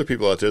 there's other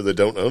people out there that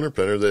don't own a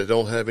printer that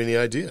don't have any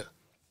idea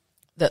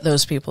that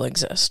those people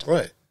exist.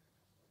 Right.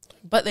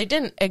 But they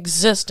didn't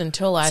exist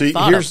until I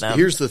thought of them.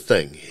 Here's the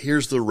thing.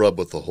 Here's the rub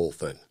with the whole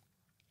thing.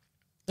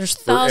 There's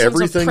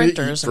thousands of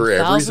printers. For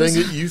everything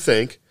that you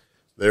think,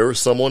 there is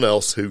someone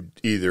else who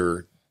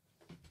either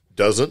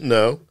doesn't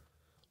know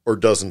or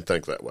doesn't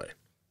think that way.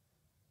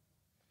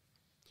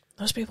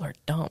 Those people are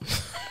dumb.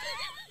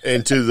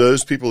 And to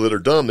those people that are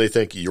dumb, they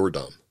think you're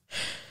dumb.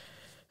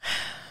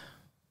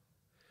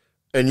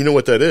 And you know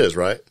what that is,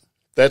 right?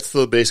 That's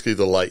basically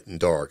the light and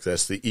dark.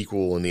 That's the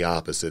equal and the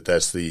opposite.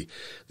 That's the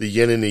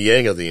yin and the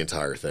yang of the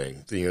entire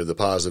thing. The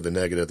positive and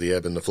negative, the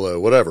ebb and the flow,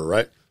 whatever,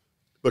 right?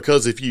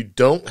 Because if you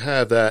don't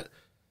have that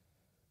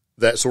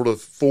sort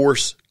of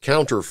force,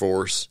 counter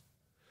force,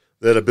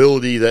 that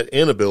ability, that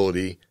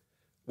inability,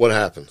 what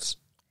happens?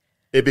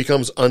 It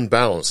becomes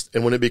unbalanced.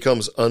 And when it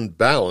becomes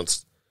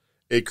unbalanced,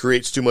 it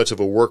creates too much of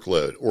a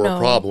workload or a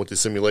problem with the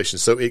simulation.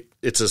 So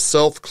it's a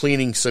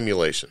self-cleaning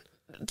simulation.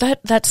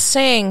 That's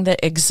saying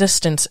that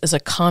existence is a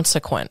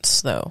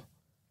consequence, though.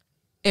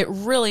 It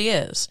really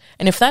is.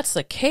 And if that's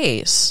the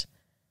case...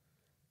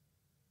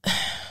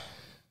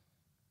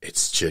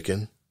 It's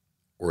chicken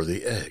or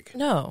the egg.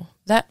 No.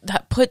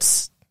 That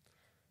puts...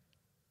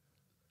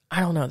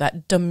 I don't know.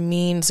 That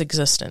demeans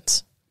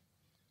existence.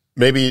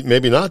 Maybe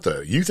not,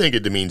 though. You think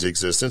it demeans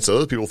existence.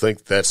 Other people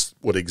think that's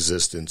what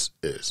existence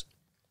is.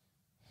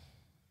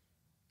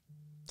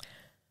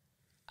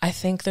 I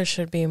think there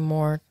should be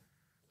more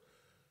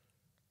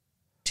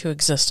to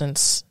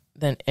existence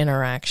than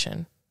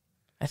interaction.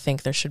 I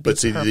think there should be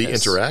purpose. But see, the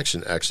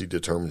interaction actually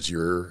determines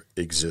your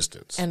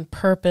existence. And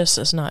purpose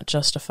is not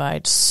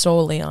justified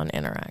solely on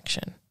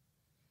interaction.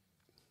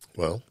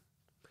 Well,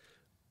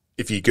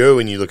 if you go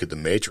and you look at the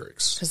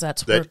Matrix,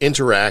 that's that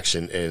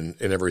interaction and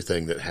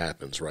everything that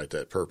happens, right,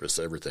 that purpose,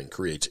 everything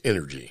creates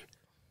energy.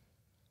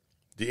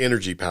 The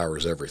energy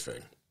powers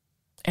everything.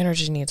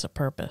 Energy needs a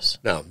purpose.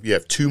 Now, you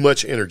have too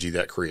much energy,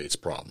 that creates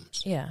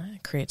problems. Yeah,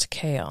 it creates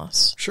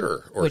chaos.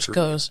 Sure. Which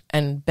goes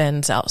and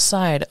bends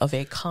outside of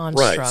a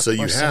construct. Right, so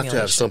you have to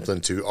have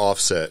something to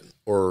offset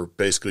or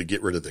basically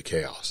get rid of the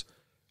chaos.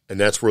 And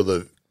that's where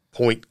the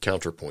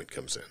counterpoint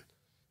comes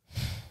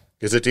in.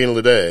 Because at the end of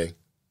the day,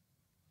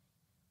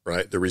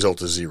 right, the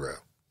result is 0.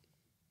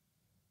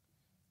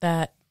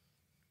 That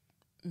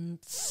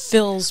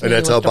fills me and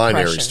that's with how depression.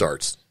 Binary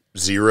starts.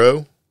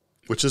 0,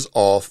 which is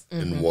off,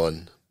 and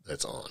 1,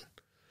 that's on.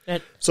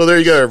 So there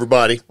you go,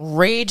 everybody.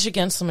 Rage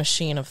against the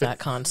machine of that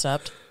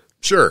concept.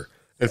 Sure.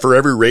 And for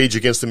every rage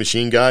against the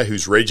machine guy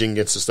who's raging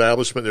against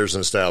establishment, there's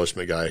an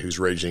establishment guy who's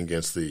raging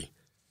against the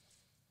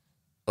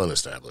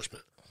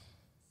unestablishment.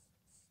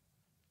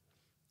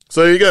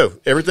 So there you go.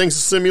 Everything's a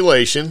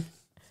simulation,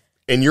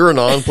 and you're a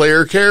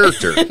non-player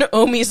character. And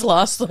Omi's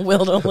lost the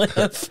will to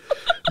live.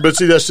 But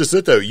see, that's just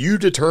it, though. You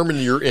determine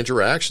your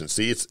interaction.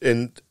 See,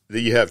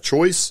 you have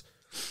choice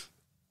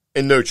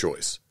and no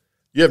choice.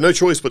 You have no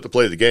choice but to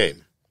play the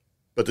game.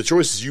 But the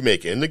choices you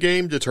make in the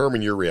game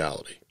determine your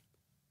reality.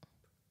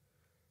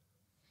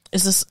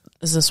 Is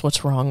this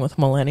what's wrong with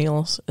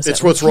millennials?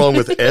 It's what's wrong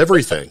with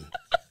everything.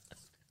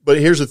 But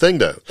here's the thing,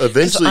 though.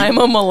 Eventually, I'm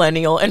a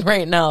millennial, and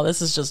right now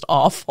this is just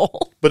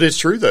awful. But it's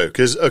true, though,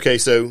 because, okay,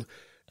 so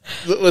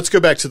let's go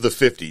back to the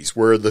 50s,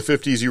 where the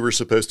 50s you were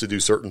supposed to do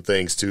certain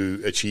things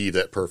to achieve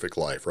that perfect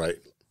life, right?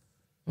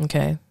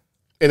 Okay.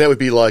 And that would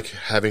be like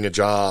having a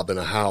job and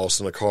a house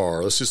and a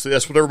car. That's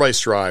what everybody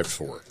strives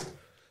for.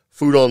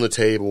 Food on the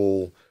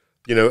table,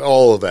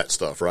 all of that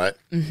stuff, right?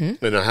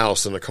 Mm-hmm. And a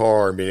house and a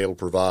car and being able to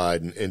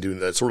provide and doing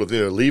that sort of,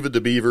 leave it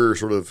to Beaver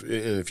sort of, and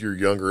if you're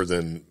younger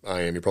than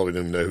I am, you probably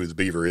don't know who the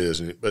Beaver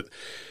is, but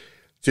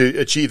to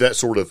achieve that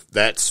sort of,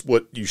 that's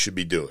what you should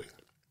be doing.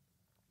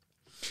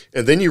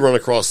 And then you run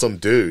across some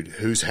dude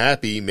who's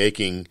happy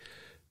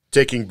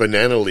taking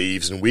banana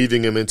leaves and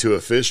weaving them into a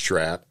fish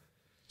trap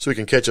so he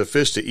can catch a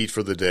fish to eat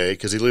for the day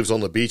because he lives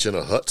on the beach in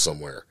a hut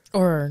somewhere.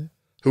 Or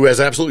who has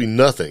absolutely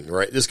nothing,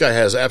 right? This guy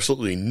has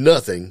absolutely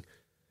nothing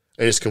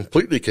and is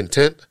completely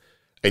content,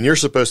 and you're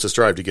supposed to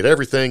strive to get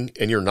everything,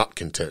 and you're not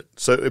content.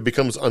 So it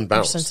becomes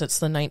unbalanced. Since it's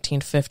the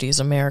 1950s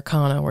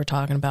Americana we're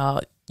talking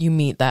about, you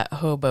meet that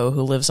hobo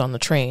who lives on the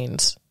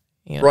trains.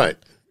 Right.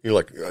 You're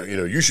like,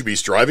 you should be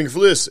striving for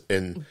this,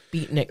 and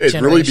Beatnik it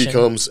generation. really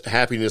becomes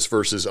happiness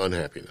versus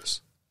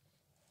unhappiness.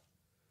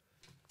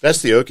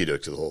 That's the okie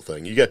doke to the whole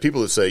thing. You got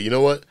people that say, you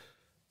know what?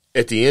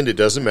 At the end, it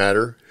doesn't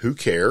matter. Who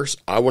cares?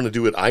 I want to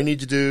do what I need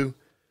to do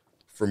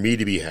for me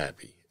to be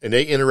happy. And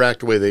they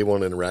interact the way they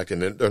want to interact,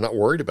 and they're not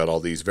worried about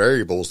all these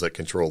variables that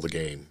control the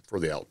game for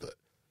the output.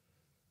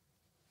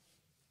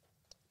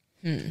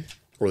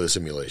 Or the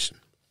simulation.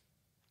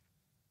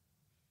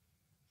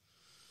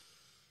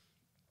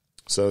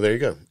 So there you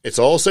go. It's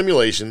all a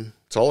simulation.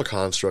 It's all a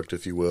construct,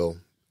 if you will,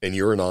 and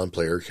you're a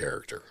non-player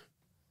character.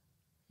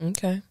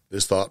 Okay.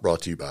 This thought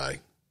brought to you by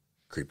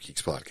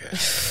CreepGeeks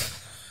Podcast.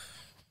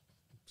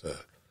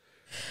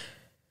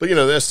 But,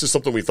 that's just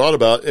something we thought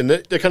about, and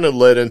that kind of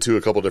led into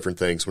a couple different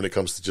things when it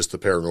comes to just the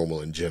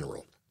paranormal in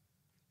general.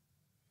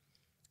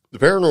 The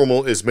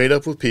paranormal is made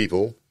up of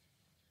people,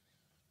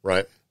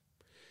 right,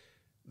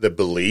 that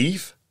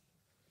believe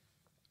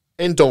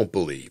and don't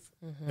believe,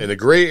 and a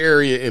gray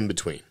area in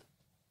between,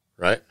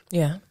 right?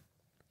 Yeah.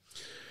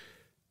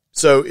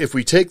 So if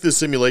we take the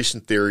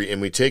simulation theory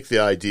and we take the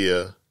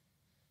idea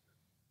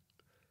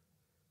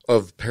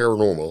of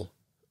paranormal,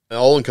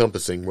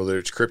 all-encompassing, whether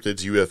it's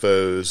cryptids,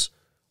 UFOs,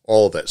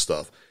 all of that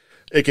stuff,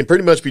 it can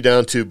pretty much be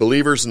down to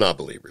believers and not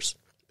believers,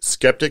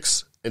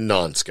 skeptics and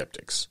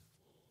non-skeptics.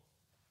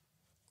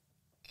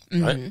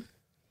 Right?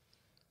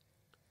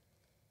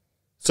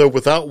 So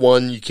without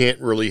one, you can't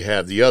really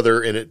have the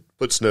other, and it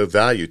puts no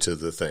value to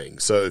the thing.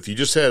 So if you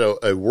just had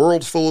a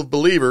world full of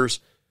believers,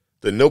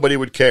 then nobody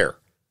would care.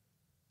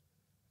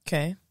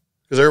 Okay.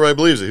 Because everybody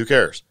believes it. Who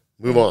cares?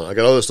 Move on. I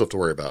got other stuff to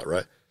worry about,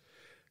 right?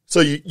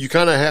 So you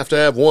kind of have to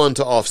have one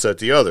to offset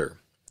the other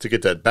to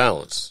get that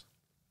balance.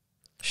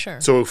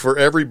 Sure. So for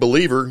every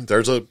believer,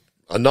 there's a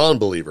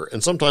non-believer.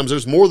 And sometimes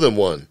there's more than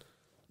one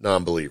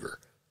non-believer.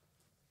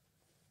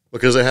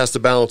 Because it has to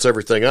balance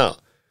everything out.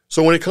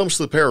 So when it comes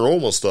to the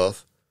paranormal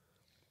stuff,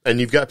 and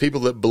you've got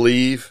people that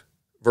believe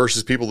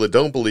versus people that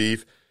don't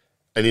believe,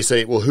 and you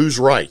say, well, who's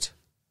right?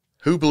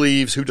 Who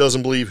believes, who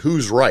doesn't believe,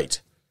 who's right?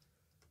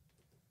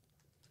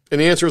 And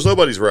the answer is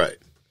nobody's right.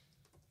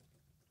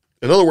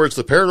 In other words,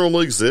 the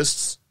paranormal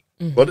exists,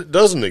 but it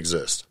doesn't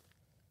exist.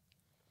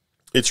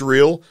 It's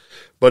real,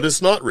 but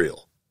it's not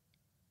real.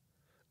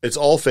 It's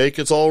all fake,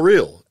 it's all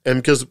real. And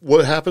because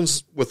what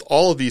happens with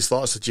all of these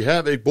thoughts that you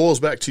have, it boils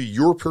back to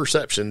your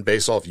perception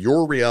based off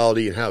your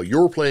reality and how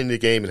you're playing the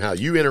game and how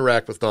you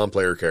interact with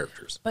non-player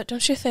characters. But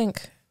don't you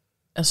think,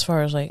 as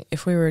far as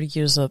if we were to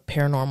use a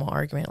paranormal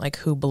argument, like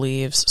who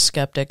believes,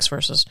 skeptics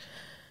versus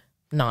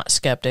not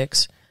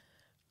skeptics,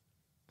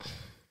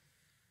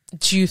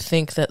 do you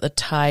think that the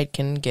tide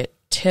can get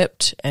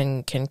tipped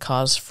and can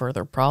cause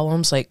further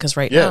problems? Because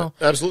right now,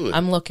 absolutely.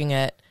 I'm looking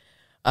at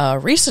a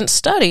recent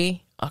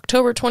study,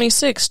 October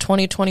 26,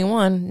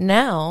 2021.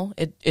 Now,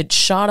 it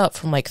shot up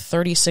from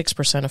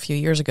 36% a few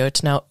years ago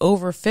to now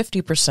over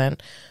 50%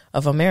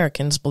 of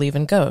Americans believe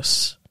in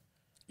ghosts.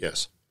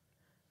 Yes.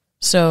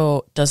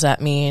 So does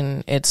that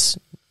mean it's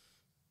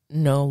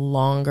no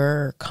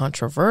longer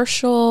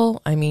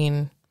controversial? I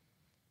mean...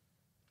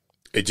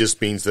 It just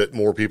means that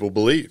more people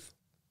believe.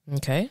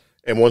 Okay.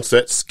 And once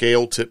that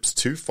scale tips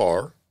too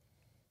far,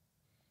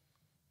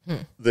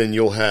 then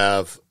you'll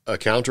have a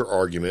counter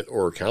argument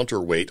or a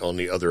counterweight on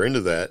the other end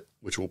of that,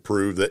 which will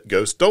prove that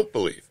ghosts don't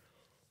believe.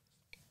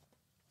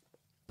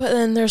 But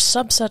then there's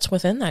subsets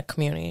within that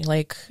community.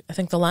 Like, I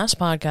think the last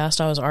podcast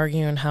I was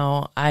arguing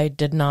how I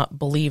did not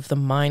believe the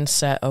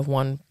mindset of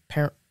one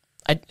parent.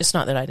 It's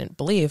not that I didn't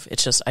believe,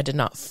 it's just I did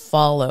not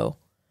follow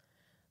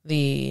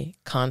the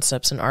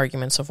concepts and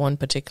arguments of one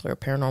particular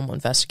paranormal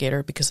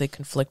investigator because they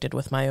conflicted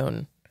with my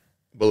own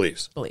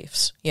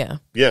beliefs. Yeah.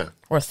 Yeah.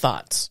 Or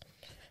thoughts.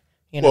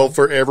 You know? Well,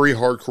 for every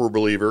hardcore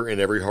believer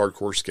and every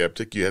hardcore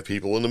skeptic, you have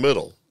people in the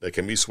middle that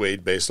can be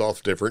swayed based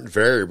off different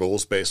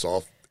variables, based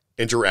off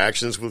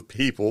interactions with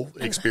people,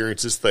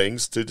 experiences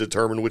things to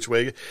determine which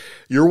way.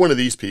 You're one of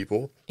these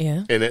people.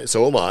 Yeah. And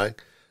so am I.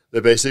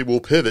 That basically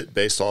will pivot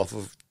based off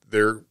of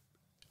their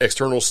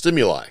external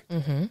stimuli.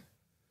 Mm-hmm.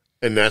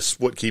 And that's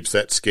what keeps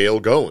that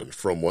scale going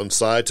from one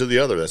side to the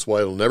other. That's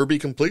why it'll never be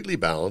completely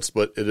balanced,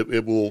 but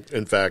it will,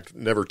 in fact,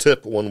 never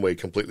tip one way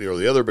completely or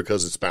the other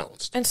because it's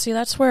balanced. And see,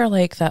 that's where,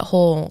 like, that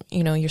whole,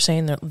 you know, you're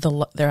saying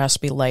there has to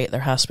be light,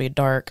 there has to be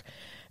dark.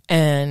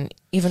 And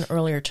even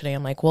earlier today,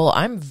 I'm like, well,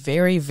 I'm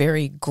very,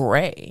 very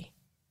gray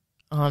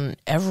on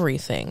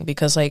everything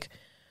because, like,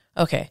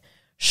 okay,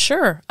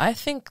 sure, I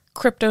think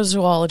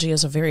cryptozoology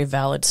is a very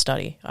valid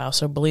study. I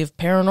also believe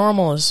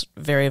paranormal is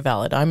very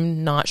valid.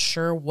 I'm not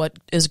sure what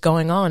is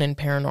going on in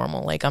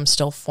paranormal. Like, I'm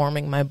still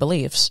forming my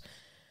beliefs.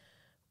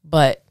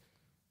 But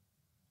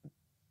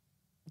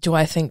do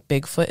I think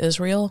Bigfoot is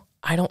real?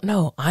 I don't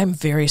know. I'm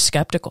very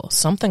skeptical.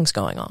 Something's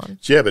going on.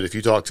 Yeah, but if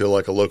you talk to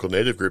like a local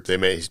native group, they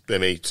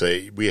may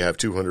say we have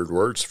 200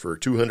 words for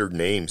 200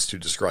 names to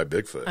describe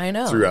Bigfoot. I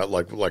know. Throughout,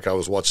 like I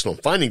was watching on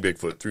Finding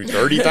Bigfoot through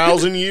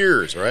 30,000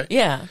 years, right?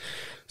 Yeah.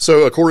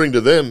 So according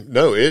to them,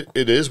 no, it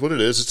is what it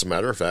is. It's a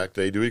matter of fact.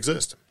 They do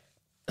exist.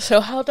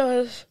 So how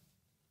does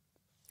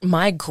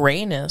my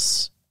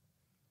grayness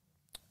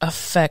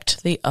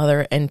affect the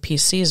other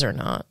NPCs or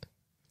not?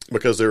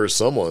 Because there is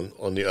someone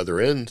on the other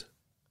end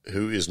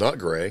who is not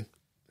gray,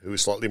 who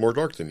is slightly more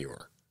dark than you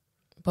are.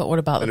 But what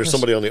about and there's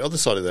somebody on the other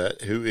side of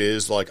that who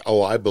is like,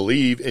 oh, I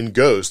believe in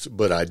ghosts,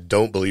 but I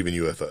don't believe in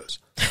UFOs.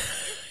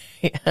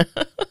 Yeah.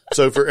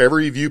 So for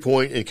every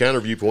viewpoint and counter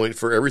viewpoint,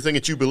 for everything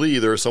that you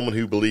believe, there is someone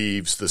who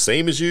believes the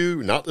same as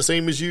you, not the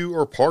same as you,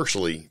 or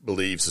partially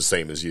believes the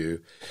same as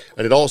you.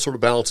 And it all sort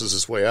of balances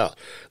its way out.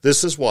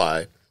 This is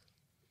why,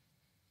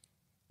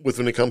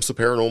 when it comes to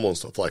paranormal and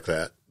stuff like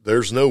that,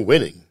 there's no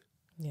winning.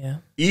 Yeah.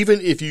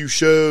 Even if you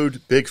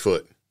showed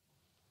Bigfoot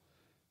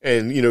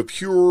and, you know,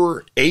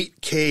 pure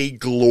 8K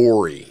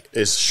glory,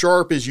 as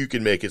sharp as you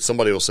can make it,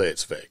 somebody will say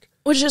it's fake.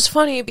 Which is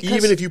funny because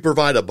even if you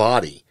provide a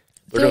body,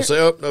 they're going to say,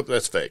 oh, nope,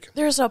 that's fake.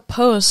 There's a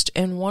post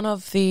in one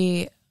of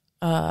the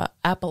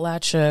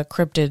Appalachia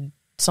cryptid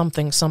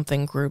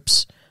something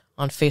groups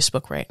on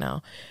Facebook right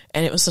now.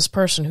 And it was this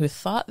person who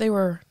thought they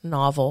were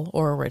novel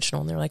or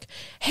original. And they're like,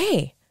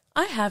 hey,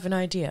 I have an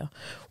idea.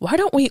 Why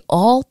don't we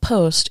all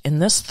post in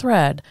this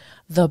thread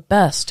the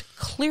best,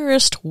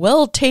 clearest,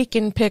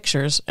 well-taken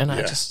pictures? And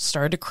I just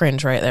started to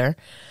cringe right there.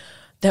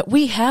 That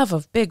we have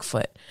of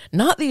Bigfoot.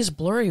 Not these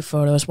blurry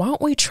photos. Why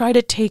don't we try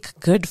to take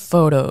good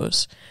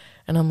photos?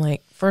 And I'm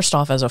like, first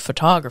off, as a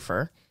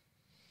photographer,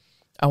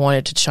 I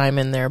wanted to chime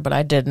in there, but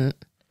I didn't.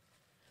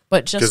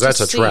 But just because that's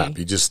a trap.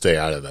 You just stay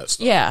out of that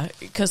stuff. Yeah,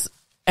 because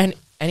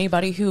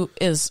anybody who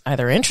is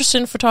either interested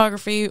in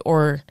photography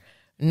or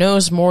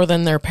knows more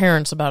than their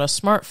parents about a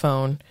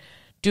smartphone,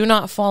 do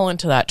not fall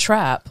into that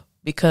trap,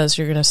 because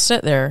you're going to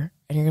sit there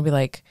and you're going to be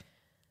like,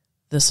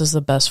 this is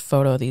the best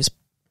photo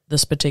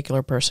this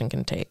particular person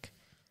can take.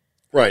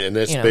 Right, and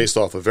that's based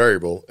off a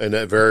variable, and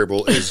that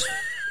variable is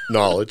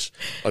knowledge.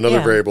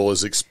 Another variable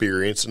is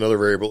experience. Another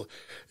variable.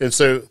 And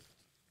so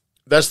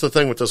that's the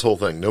thing with this whole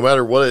thing. No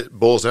matter what it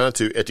boils down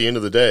to, at the end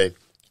of the day,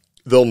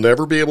 they'll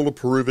never be able to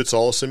prove it's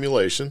all a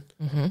simulation,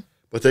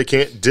 but they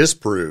can't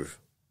disprove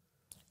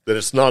that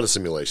it's not a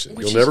simulation.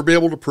 You'll never be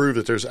able to prove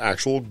that there's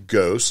actual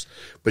ghosts,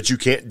 but you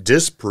can't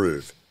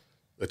disprove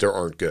that there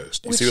aren't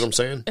ghosts. You see what I'm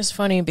saying? It's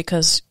funny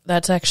because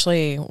that's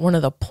actually one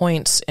of the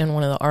points in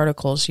one of the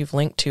articles you've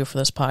linked to for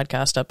this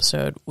podcast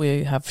episode.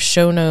 We have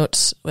show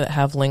notes that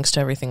have links to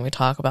everything we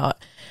talk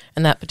about.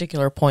 And that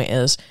particular point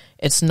is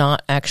it's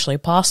not actually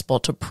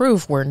possible to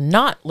prove we're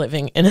not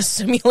living in a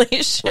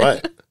simulation.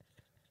 Right.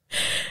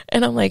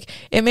 And I'm like,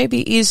 it may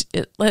be easy.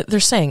 They're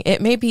saying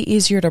it may be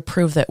easier to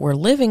prove that we're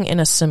living in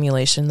a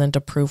simulation than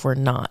to prove we're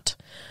not.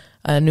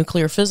 A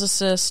nuclear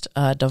physicist,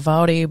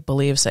 Davauti,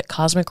 believes that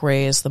cosmic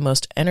rays, the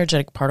most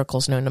energetic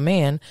particles known to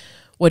man,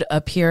 would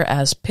appear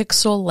as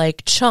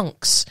pixel-like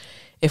chunks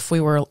if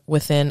we were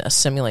within a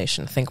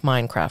simulation. Think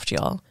Minecraft,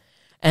 y'all.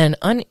 And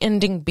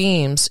unending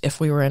beams if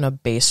we were in a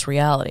base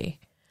reality.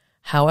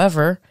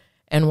 However,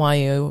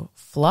 NYU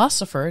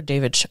philosopher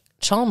David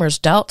Chalmers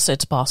doubts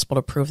it's possible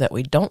to prove that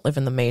we don't live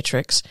in the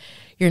Matrix.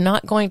 You're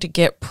not going to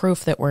get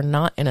proof that we're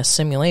not in a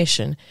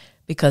simulation,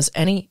 because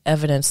any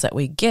evidence that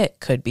we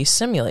get could be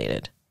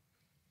simulated.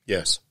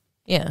 Yes.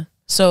 Yeah.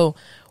 So,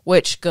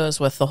 which goes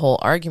with the whole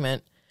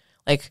argument.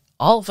 Like,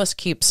 all of us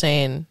keep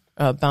saying,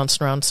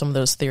 bouncing around some of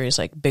those theories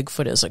like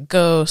Bigfoot is a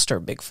ghost or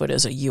Bigfoot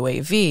is a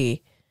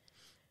UAV.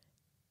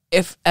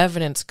 If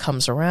evidence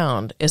comes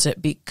around, is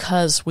it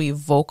because we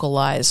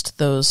vocalized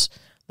those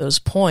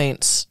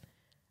points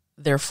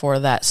therefore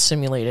that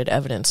simulated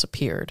evidence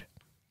appeared.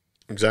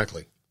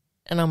 Exactly.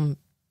 And I'm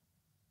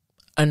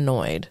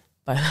annoyed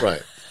by that.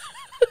 Right.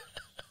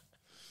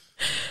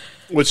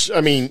 Which,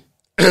 I mean,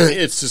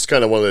 it's just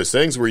kind of one of those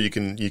things where you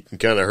can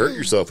kind of hurt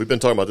yourself. We've been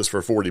talking about this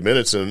for 40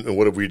 minutes, and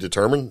what have we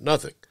determined?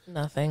 Nothing.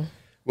 Nothing.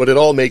 But it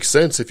all makes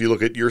sense if you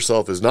look at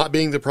yourself as not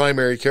being the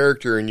primary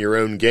character in your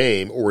own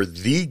game or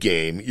the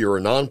game. You're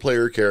a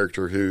non-player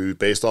character who,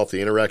 based off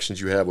the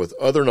interactions you have with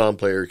other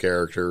non-player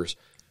characters,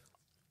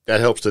 that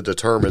helps to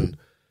determine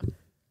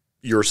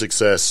your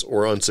success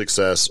or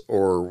unsuccess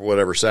or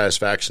whatever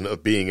satisfaction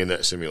of being in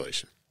that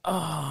simulation.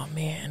 Oh,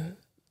 man.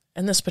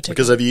 And this particular...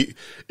 Because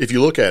if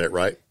you look at it,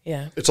 right?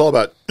 Yeah. It's all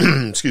about,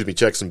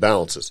 checks and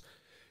balances.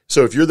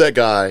 So if you're that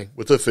guy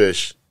with a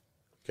fish,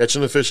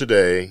 catching a fish a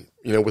day,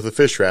 with a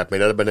fish trap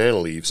made out of banana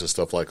leaves and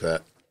stuff like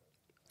that,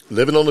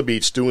 living on the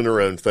beach, doing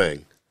their own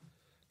thing,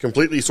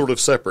 completely sort of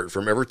separate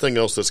from everything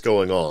else that's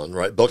going on,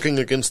 right? Bucking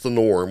against the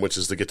norm, which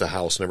is to get the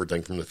house and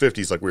everything from the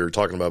 50s, like we were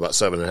talking about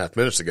 7.5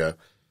 minutes ago.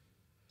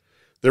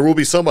 There will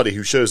be somebody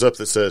who shows up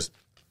that says,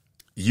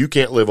 you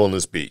can't live on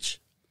this beach.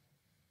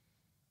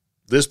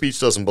 This beach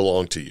doesn't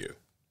belong to you.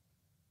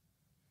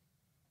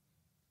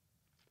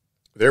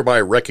 Thereby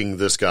wrecking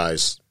this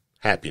guy's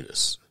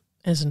happiness.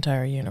 His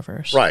entire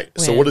universe. Right.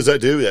 So what does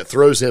that do? That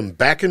throws him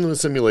back into the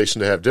simulation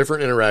to have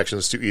different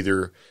interactions to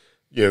either,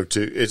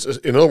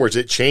 in other words,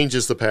 it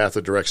changes the path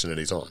or direction that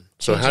he's on.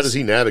 So how does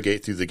he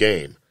navigate through the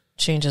game?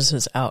 Changes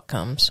his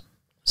outcomes.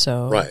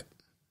 So right.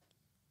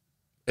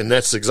 And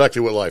that's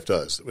exactly what life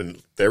does. When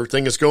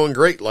everything is going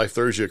great, life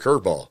throws you a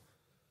curveball.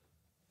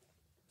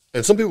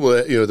 And some people,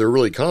 they're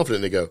really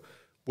confident. They go,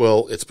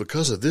 well, it's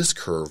because of this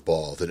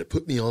curveball that it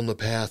put me on the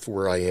path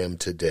where I am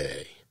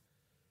today.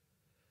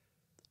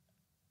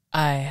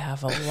 I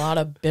have a lot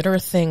of bitter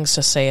things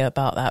to say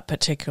about that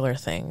particular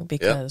thing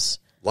because...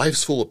 Yep.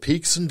 Life's full of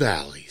peaks and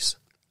valleys.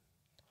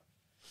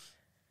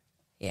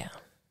 Yeah.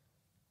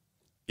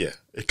 Yeah.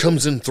 It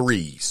comes in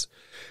threes.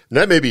 And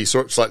that may be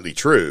slightly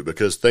true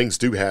because things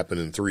do happen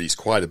in threes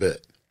quite a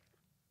bit.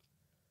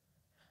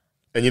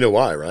 And you know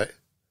why, right?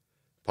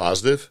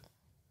 Positive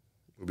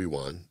would be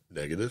one.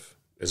 Negative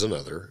is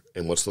another.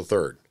 And what's the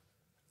third?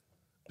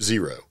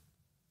 0.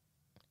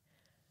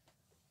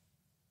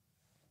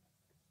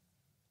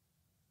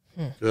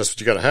 That's what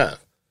you got to have.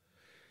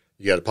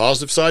 You got a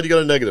positive side, you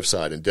got a negative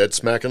side, and dead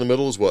smack in the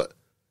middle is what?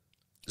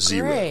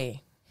 0.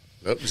 Gray.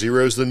 Nope,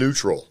 0 is the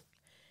neutral.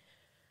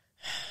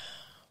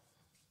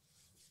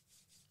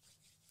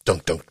 Dun,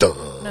 dun,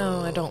 dun.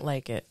 No, I don't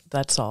like it.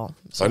 That's all.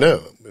 So. I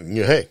know.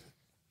 Hey,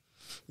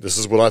 this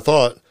is what I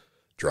thought.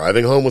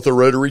 Driving home with a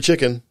rotary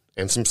chicken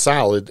and some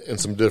salad and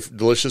some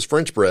delicious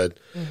French bread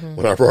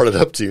when I brought it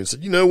up to you and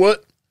said, you know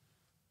what?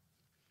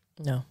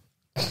 No.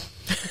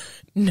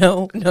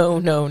 No.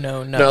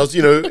 Now,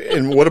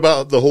 and what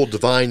about the whole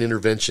divine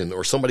intervention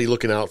or somebody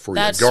looking out for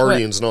you,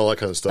 guardians and all that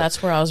kind of stuff?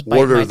 That's where I was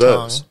biting my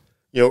tongue.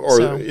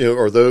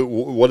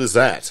 What is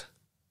that?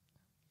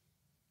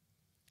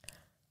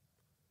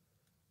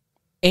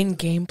 In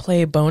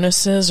gameplay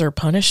bonuses or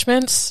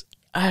punishments?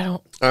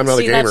 I'm not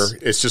a gamer.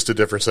 It's just a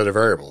different set of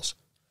variables.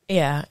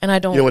 Yeah, and I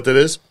don't... You know what that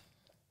is?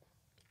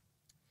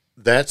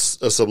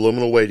 That's a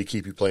subliminal way to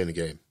keep you playing the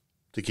game.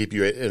 To keep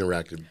you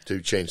interactive,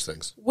 to change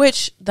things.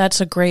 Which, that's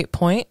a great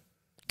point,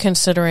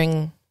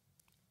 considering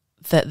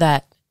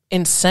that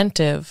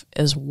incentive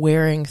is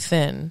wearing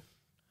thin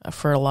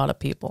for a lot of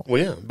people.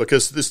 Well, yeah,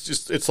 because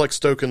it's like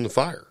stoking the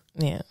fire.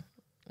 Yeah.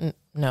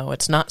 No,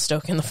 it's not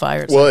stoking the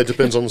fire. It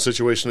depends on the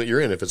situation that you're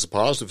in. If it's a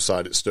positive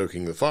side, it's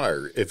stoking the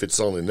fire. If it's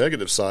on the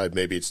negative side,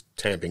 maybe it's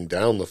tamping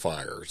down the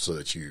fire so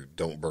that you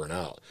don't burn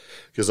out.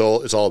 Because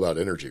it's all about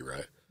energy,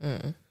 right?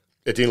 Mm.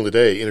 At the end of the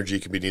day, energy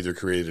can be neither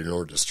created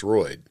nor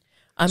destroyed.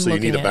 So you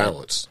need a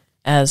balance.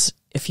 As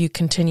if you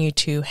continue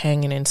to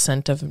hang an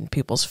incentive in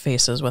people's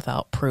faces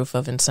without proof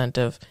of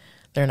incentive,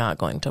 they're not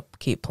going to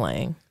keep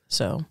playing.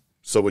 So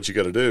what you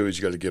got to do is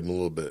you got to give them a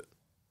little bit.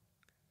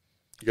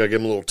 You got to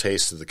give them a little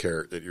taste of the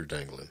carrot that you're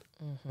dangling.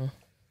 Mm-hmm.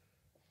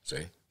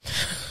 See?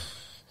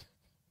 That's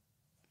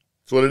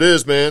what it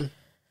is, man.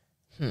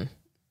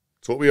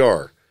 That's what we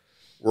are.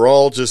 We're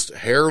all just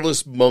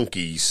hairless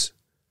monkeys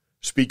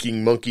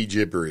speaking monkey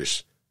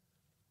gibberish.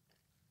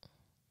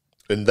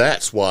 And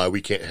that's why we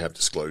can't have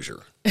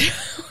disclosure.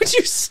 Would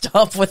you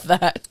stop with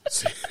that?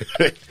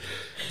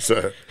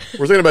 So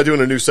we're thinking about doing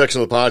a new section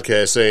of the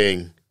podcast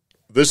saying,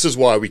 this is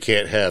why we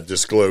can't have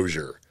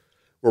disclosure,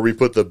 where we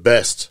put the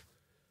best,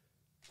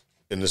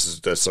 and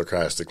that's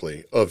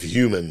sarcastically, of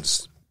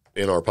humans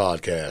in our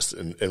podcast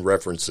and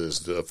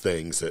references of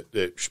things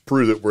that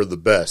prove that we're the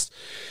best,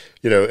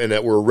 and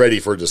that we're ready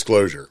for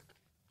disclosure.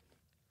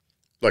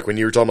 Like when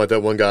you were talking about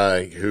that one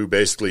guy who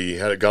basically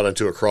got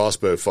into a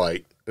crossbow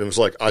fight, and it was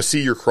like, I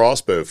see your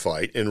crossbow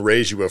fight and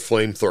raise you a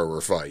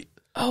flamethrower fight.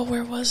 Oh,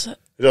 where was it?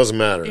 It doesn't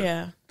matter.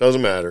 Yeah.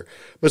 Doesn't matter.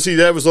 But see,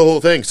 that was the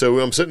whole thing.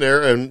 So I'm sitting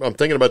there and I'm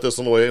thinking about this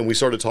on the way, and we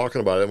started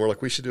talking about it, and we're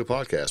like, we should do a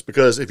podcast.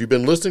 Because if you've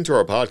been listening to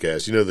our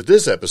podcast, you know that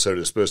this episode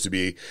is supposed to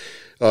be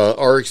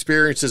our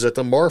experiences at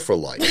the Marfa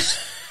Lights.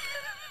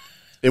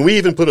 And we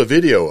even put a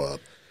video up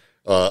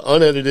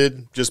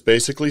Unedited, just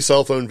basically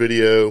cell phone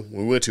video.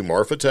 We went to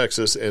Marfa,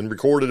 Texas, and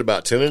recorded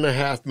about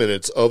 10.5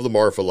 minutes of the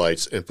Marfa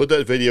lights and put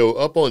that video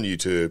up on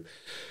YouTube,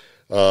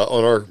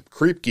 on our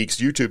CreepGeeks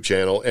YouTube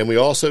channel. And we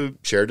also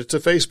shared it to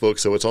Facebook,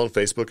 so it's on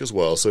Facebook as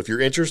well. So if you're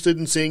interested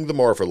in seeing the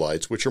Marfa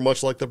lights, which are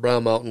much like the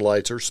Brown Mountain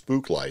lights or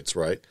spook lights,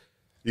 right?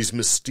 These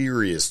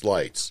mysterious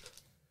lights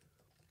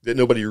that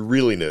nobody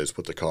really knows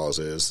what the cause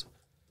is,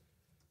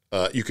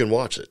 you can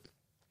watch it.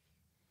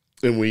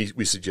 And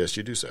we suggest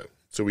you do so.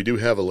 So we do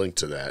have a link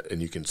to that,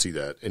 and you can see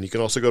that. And you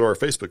can also go to our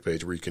Facebook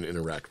page where you can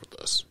interact with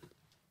us.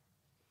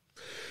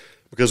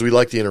 Because we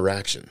like the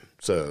interaction.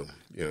 So,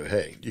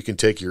 hey, you can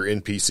take your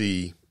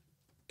NPC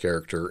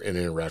character and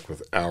interact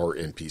with our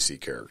NPC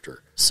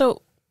character.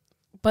 So,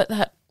 but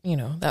that,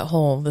 that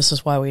whole, this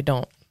is why we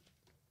don't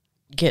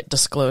get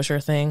disclosure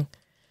thing.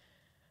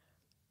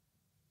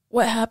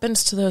 What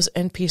happens to those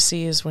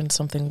NPCs when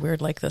something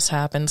weird like this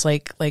happens?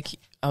 Like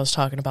I was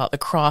talking about the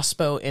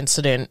crossbow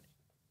incident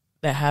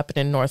that happened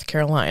in North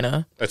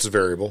Carolina. That's a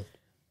variable.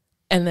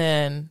 And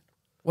then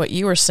what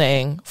you were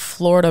saying,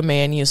 Florida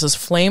man uses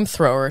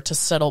flamethrower to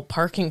settle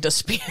parking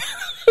dispute.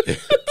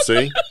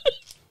 See?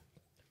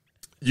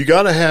 You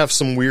got to have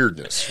some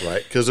weirdness,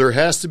 right? Because there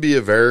has to be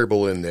a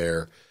variable in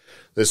there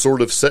that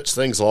sort of sets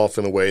things off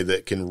in a way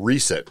that can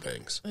reset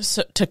things.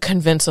 So, to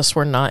convince us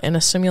we're not in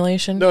a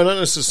simulation? No, not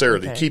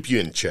necessarily. Okay. Keep you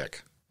in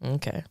check.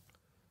 Okay.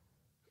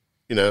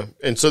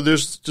 And so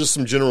there's just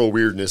some general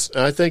weirdness.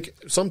 And I think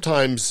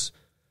sometimes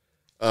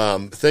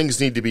things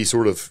need to be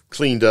sort of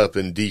cleaned up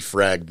and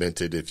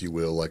defragmented, if you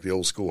will, like the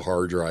old school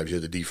hard drives. You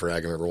had to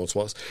defrag them every once in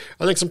a while.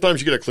 I think sometimes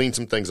you got to clean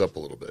some things up a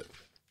little bit.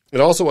 And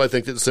also I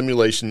think that the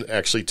simulation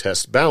actually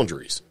tests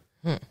boundaries.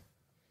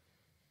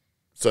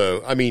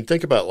 So, I mean,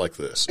 think about it like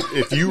this.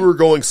 If you were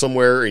going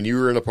somewhere and you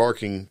were in a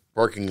parking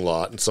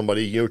lot and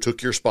somebody,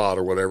 took your spot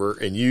or whatever,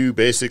 and you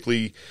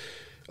basically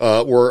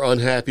were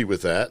unhappy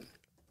with that,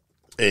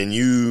 and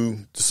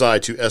you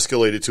decide to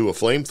escalate it to a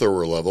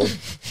flamethrower level,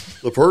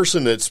 the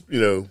person that's,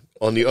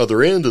 on the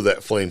other end of that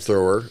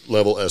flamethrower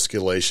level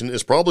escalation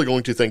is probably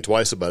going to think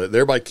twice about it,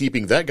 thereby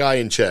keeping that guy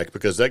in check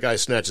because that guy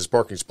snatches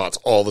parking spots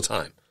all the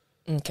time.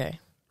 Okay.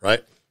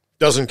 Right?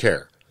 Doesn't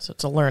care. So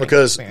it's a learning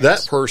because experience.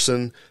 that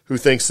person who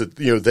thinks that,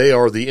 they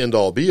are the end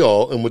all be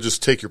all and will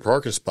just take your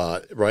parking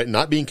spot, right?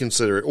 Not being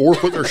considerate or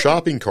put their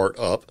shopping cart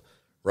up,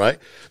 right?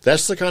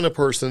 That's the kind of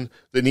person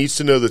that needs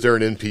to know that they're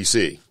an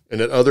NPC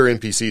and that other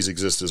NPCs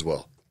exist as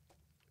well.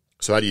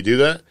 So how do you do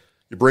that?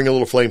 You bring a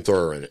little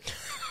flamethrower in it.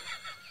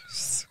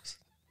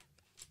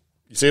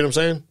 You see what I'm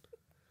saying?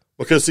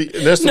 Because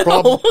and that's the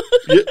problem.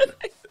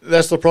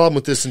 That's the problem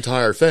with this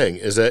entire thing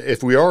is that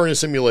if we are in a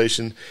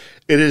simulation,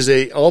 it is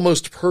a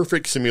almost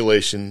perfect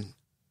simulation,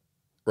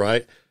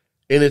 right?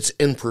 In its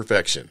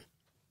imperfection.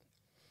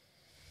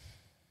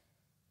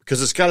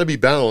 Because it's got to be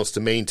balanced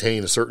to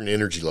maintain a certain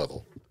energy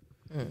level.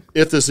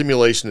 If the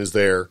simulation is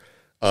there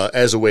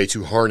as a way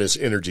to harness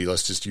energy,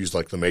 let's just use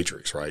like the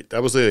Matrix, right?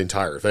 That was the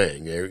entire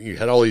thing. You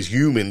had all these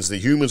humans. The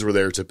humans were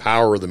there to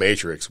power the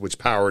Matrix, which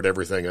powered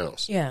everything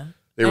else. Yeah.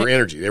 They were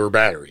energy. They were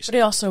batteries. But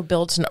he also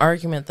builds an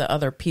argument that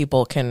other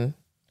people can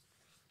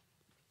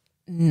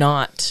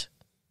not,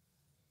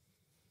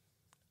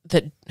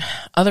 that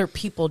other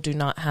people do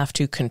not have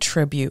to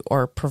contribute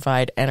or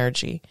provide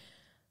energy.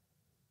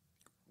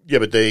 Yeah,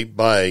 but they,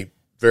 by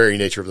very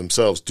nature of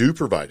themselves, do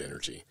provide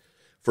energy.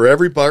 For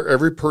every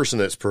person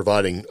that's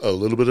providing a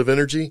little bit of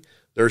energy,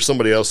 there's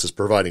somebody else that's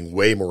providing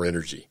way more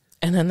energy.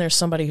 And then there's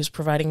somebody who's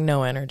providing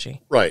no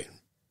energy. Right.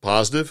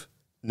 Positive,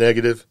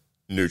 negative,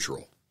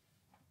 neutral.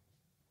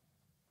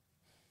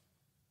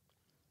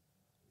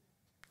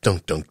 Dun,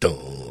 dun,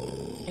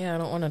 dun. Yeah, I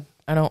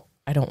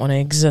don't want to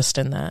exist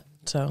in that.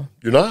 So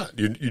You're not.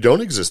 You don't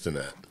exist in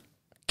that.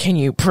 can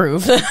you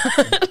prove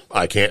that?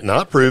 I can't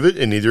not prove it,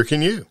 and neither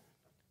can you.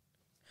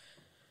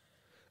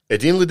 At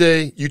the end of the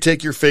day, you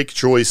take your fake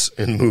choice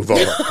and move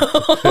on.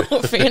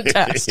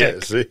 Fantastic. Yeah,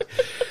 see?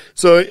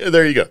 So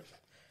there you go.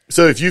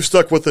 So if you've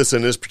stuck with us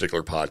in this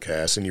particular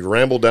podcast and you've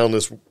rambled down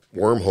this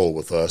wormhole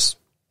with us,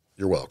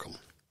 you're welcome.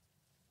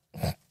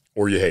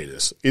 Or you hate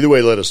us. Either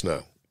way, let us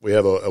know. We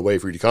have a way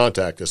for you to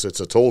contact us. It's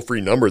a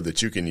toll-free number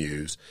that you can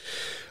use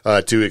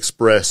to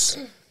express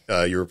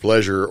your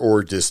pleasure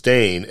or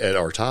disdain at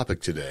our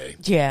topic today.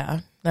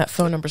 Yeah. That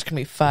phone number is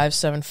going to be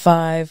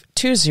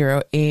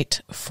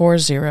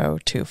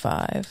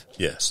 575-208-4025.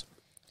 Yes.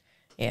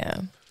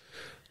 Yeah.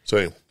 So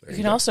anyway, You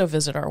can also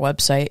visit our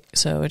website.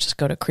 So just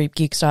go to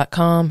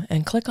creepgeeks.com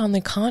and click on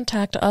the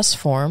Contact Us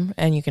form,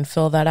 and you can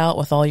fill that out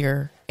with all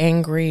your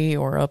angry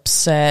or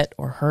upset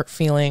or hurt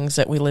feelings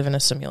that we live in a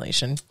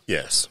simulation.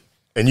 Yes.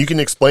 And you can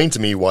explain to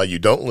me why you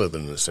don't live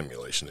in a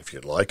simulation if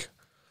you'd like.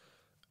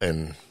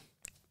 And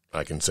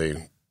I can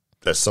say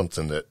that's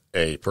something that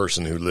a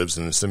person who lives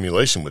in a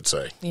simulation would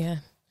say. Yeah.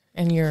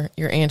 And your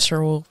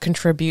answer will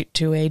contribute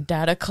to a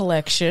data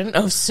collection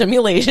of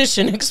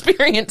simulation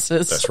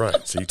experiences. That's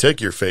right. So you take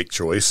your fake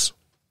choice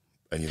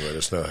and you let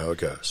us know how it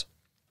goes.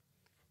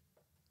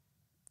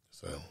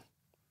 So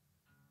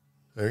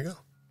there you go.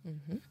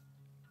 Mm-hmm.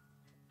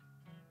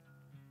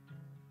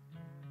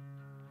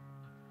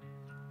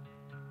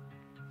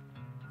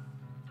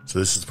 So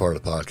this is the part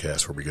of the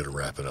podcast where we go to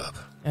wrap it up.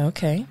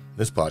 Okay.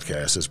 This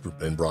podcast has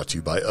been brought to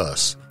you by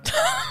us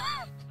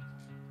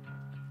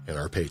and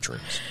our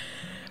patrons.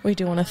 We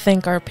do want to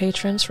thank our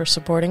patrons for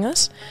supporting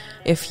us.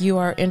 If you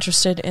are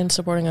interested in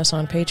supporting us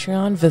on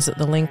Patreon, visit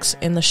the links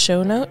in the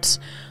show notes.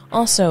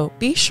 Also,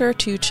 be sure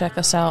to check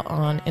us out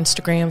on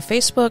Instagram,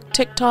 Facebook,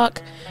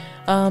 TikTok,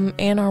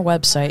 and our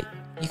website.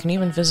 You can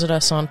even visit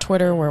us on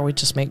Twitter, where we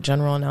just make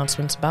general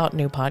announcements about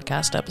new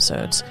podcast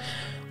episodes.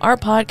 Our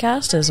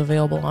podcast is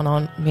available on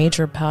all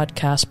major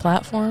podcast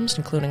platforms,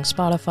 including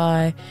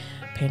Spotify,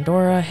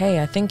 Pandora. Hey,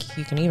 I think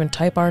you can even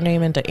type our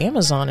name into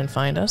Amazon and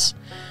find us.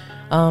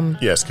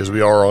 Yes, because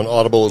we are on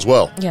Audible as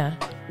well. Yeah.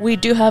 We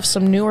do have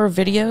some newer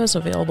videos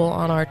available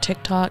on our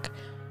TikTok.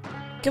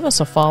 Give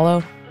us a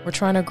follow. We're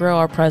trying to grow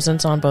our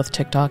presence on both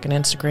TikTok and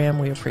Instagram.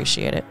 We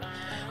appreciate it.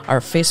 Our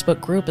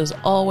Facebook group is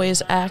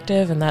always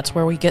active, and that's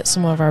where we get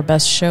some of our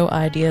best show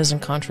ideas and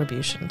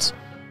contributions.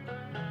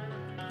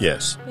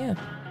 Yes. Yeah.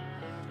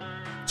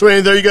 So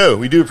anyway, there you go.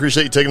 We do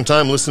appreciate you taking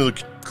time to listen to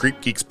the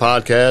CreepGeeks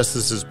Podcast.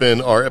 This has been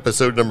our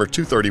episode number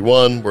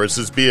 231, where it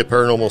says be a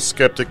paranormal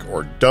skeptic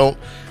or don't.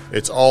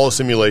 It's all a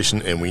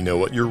simulation, and we know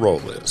what your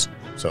role is.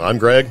 So I'm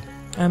Greg.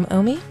 I'm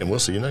Omi. And we'll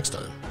see you next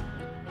time.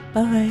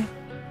 Bye.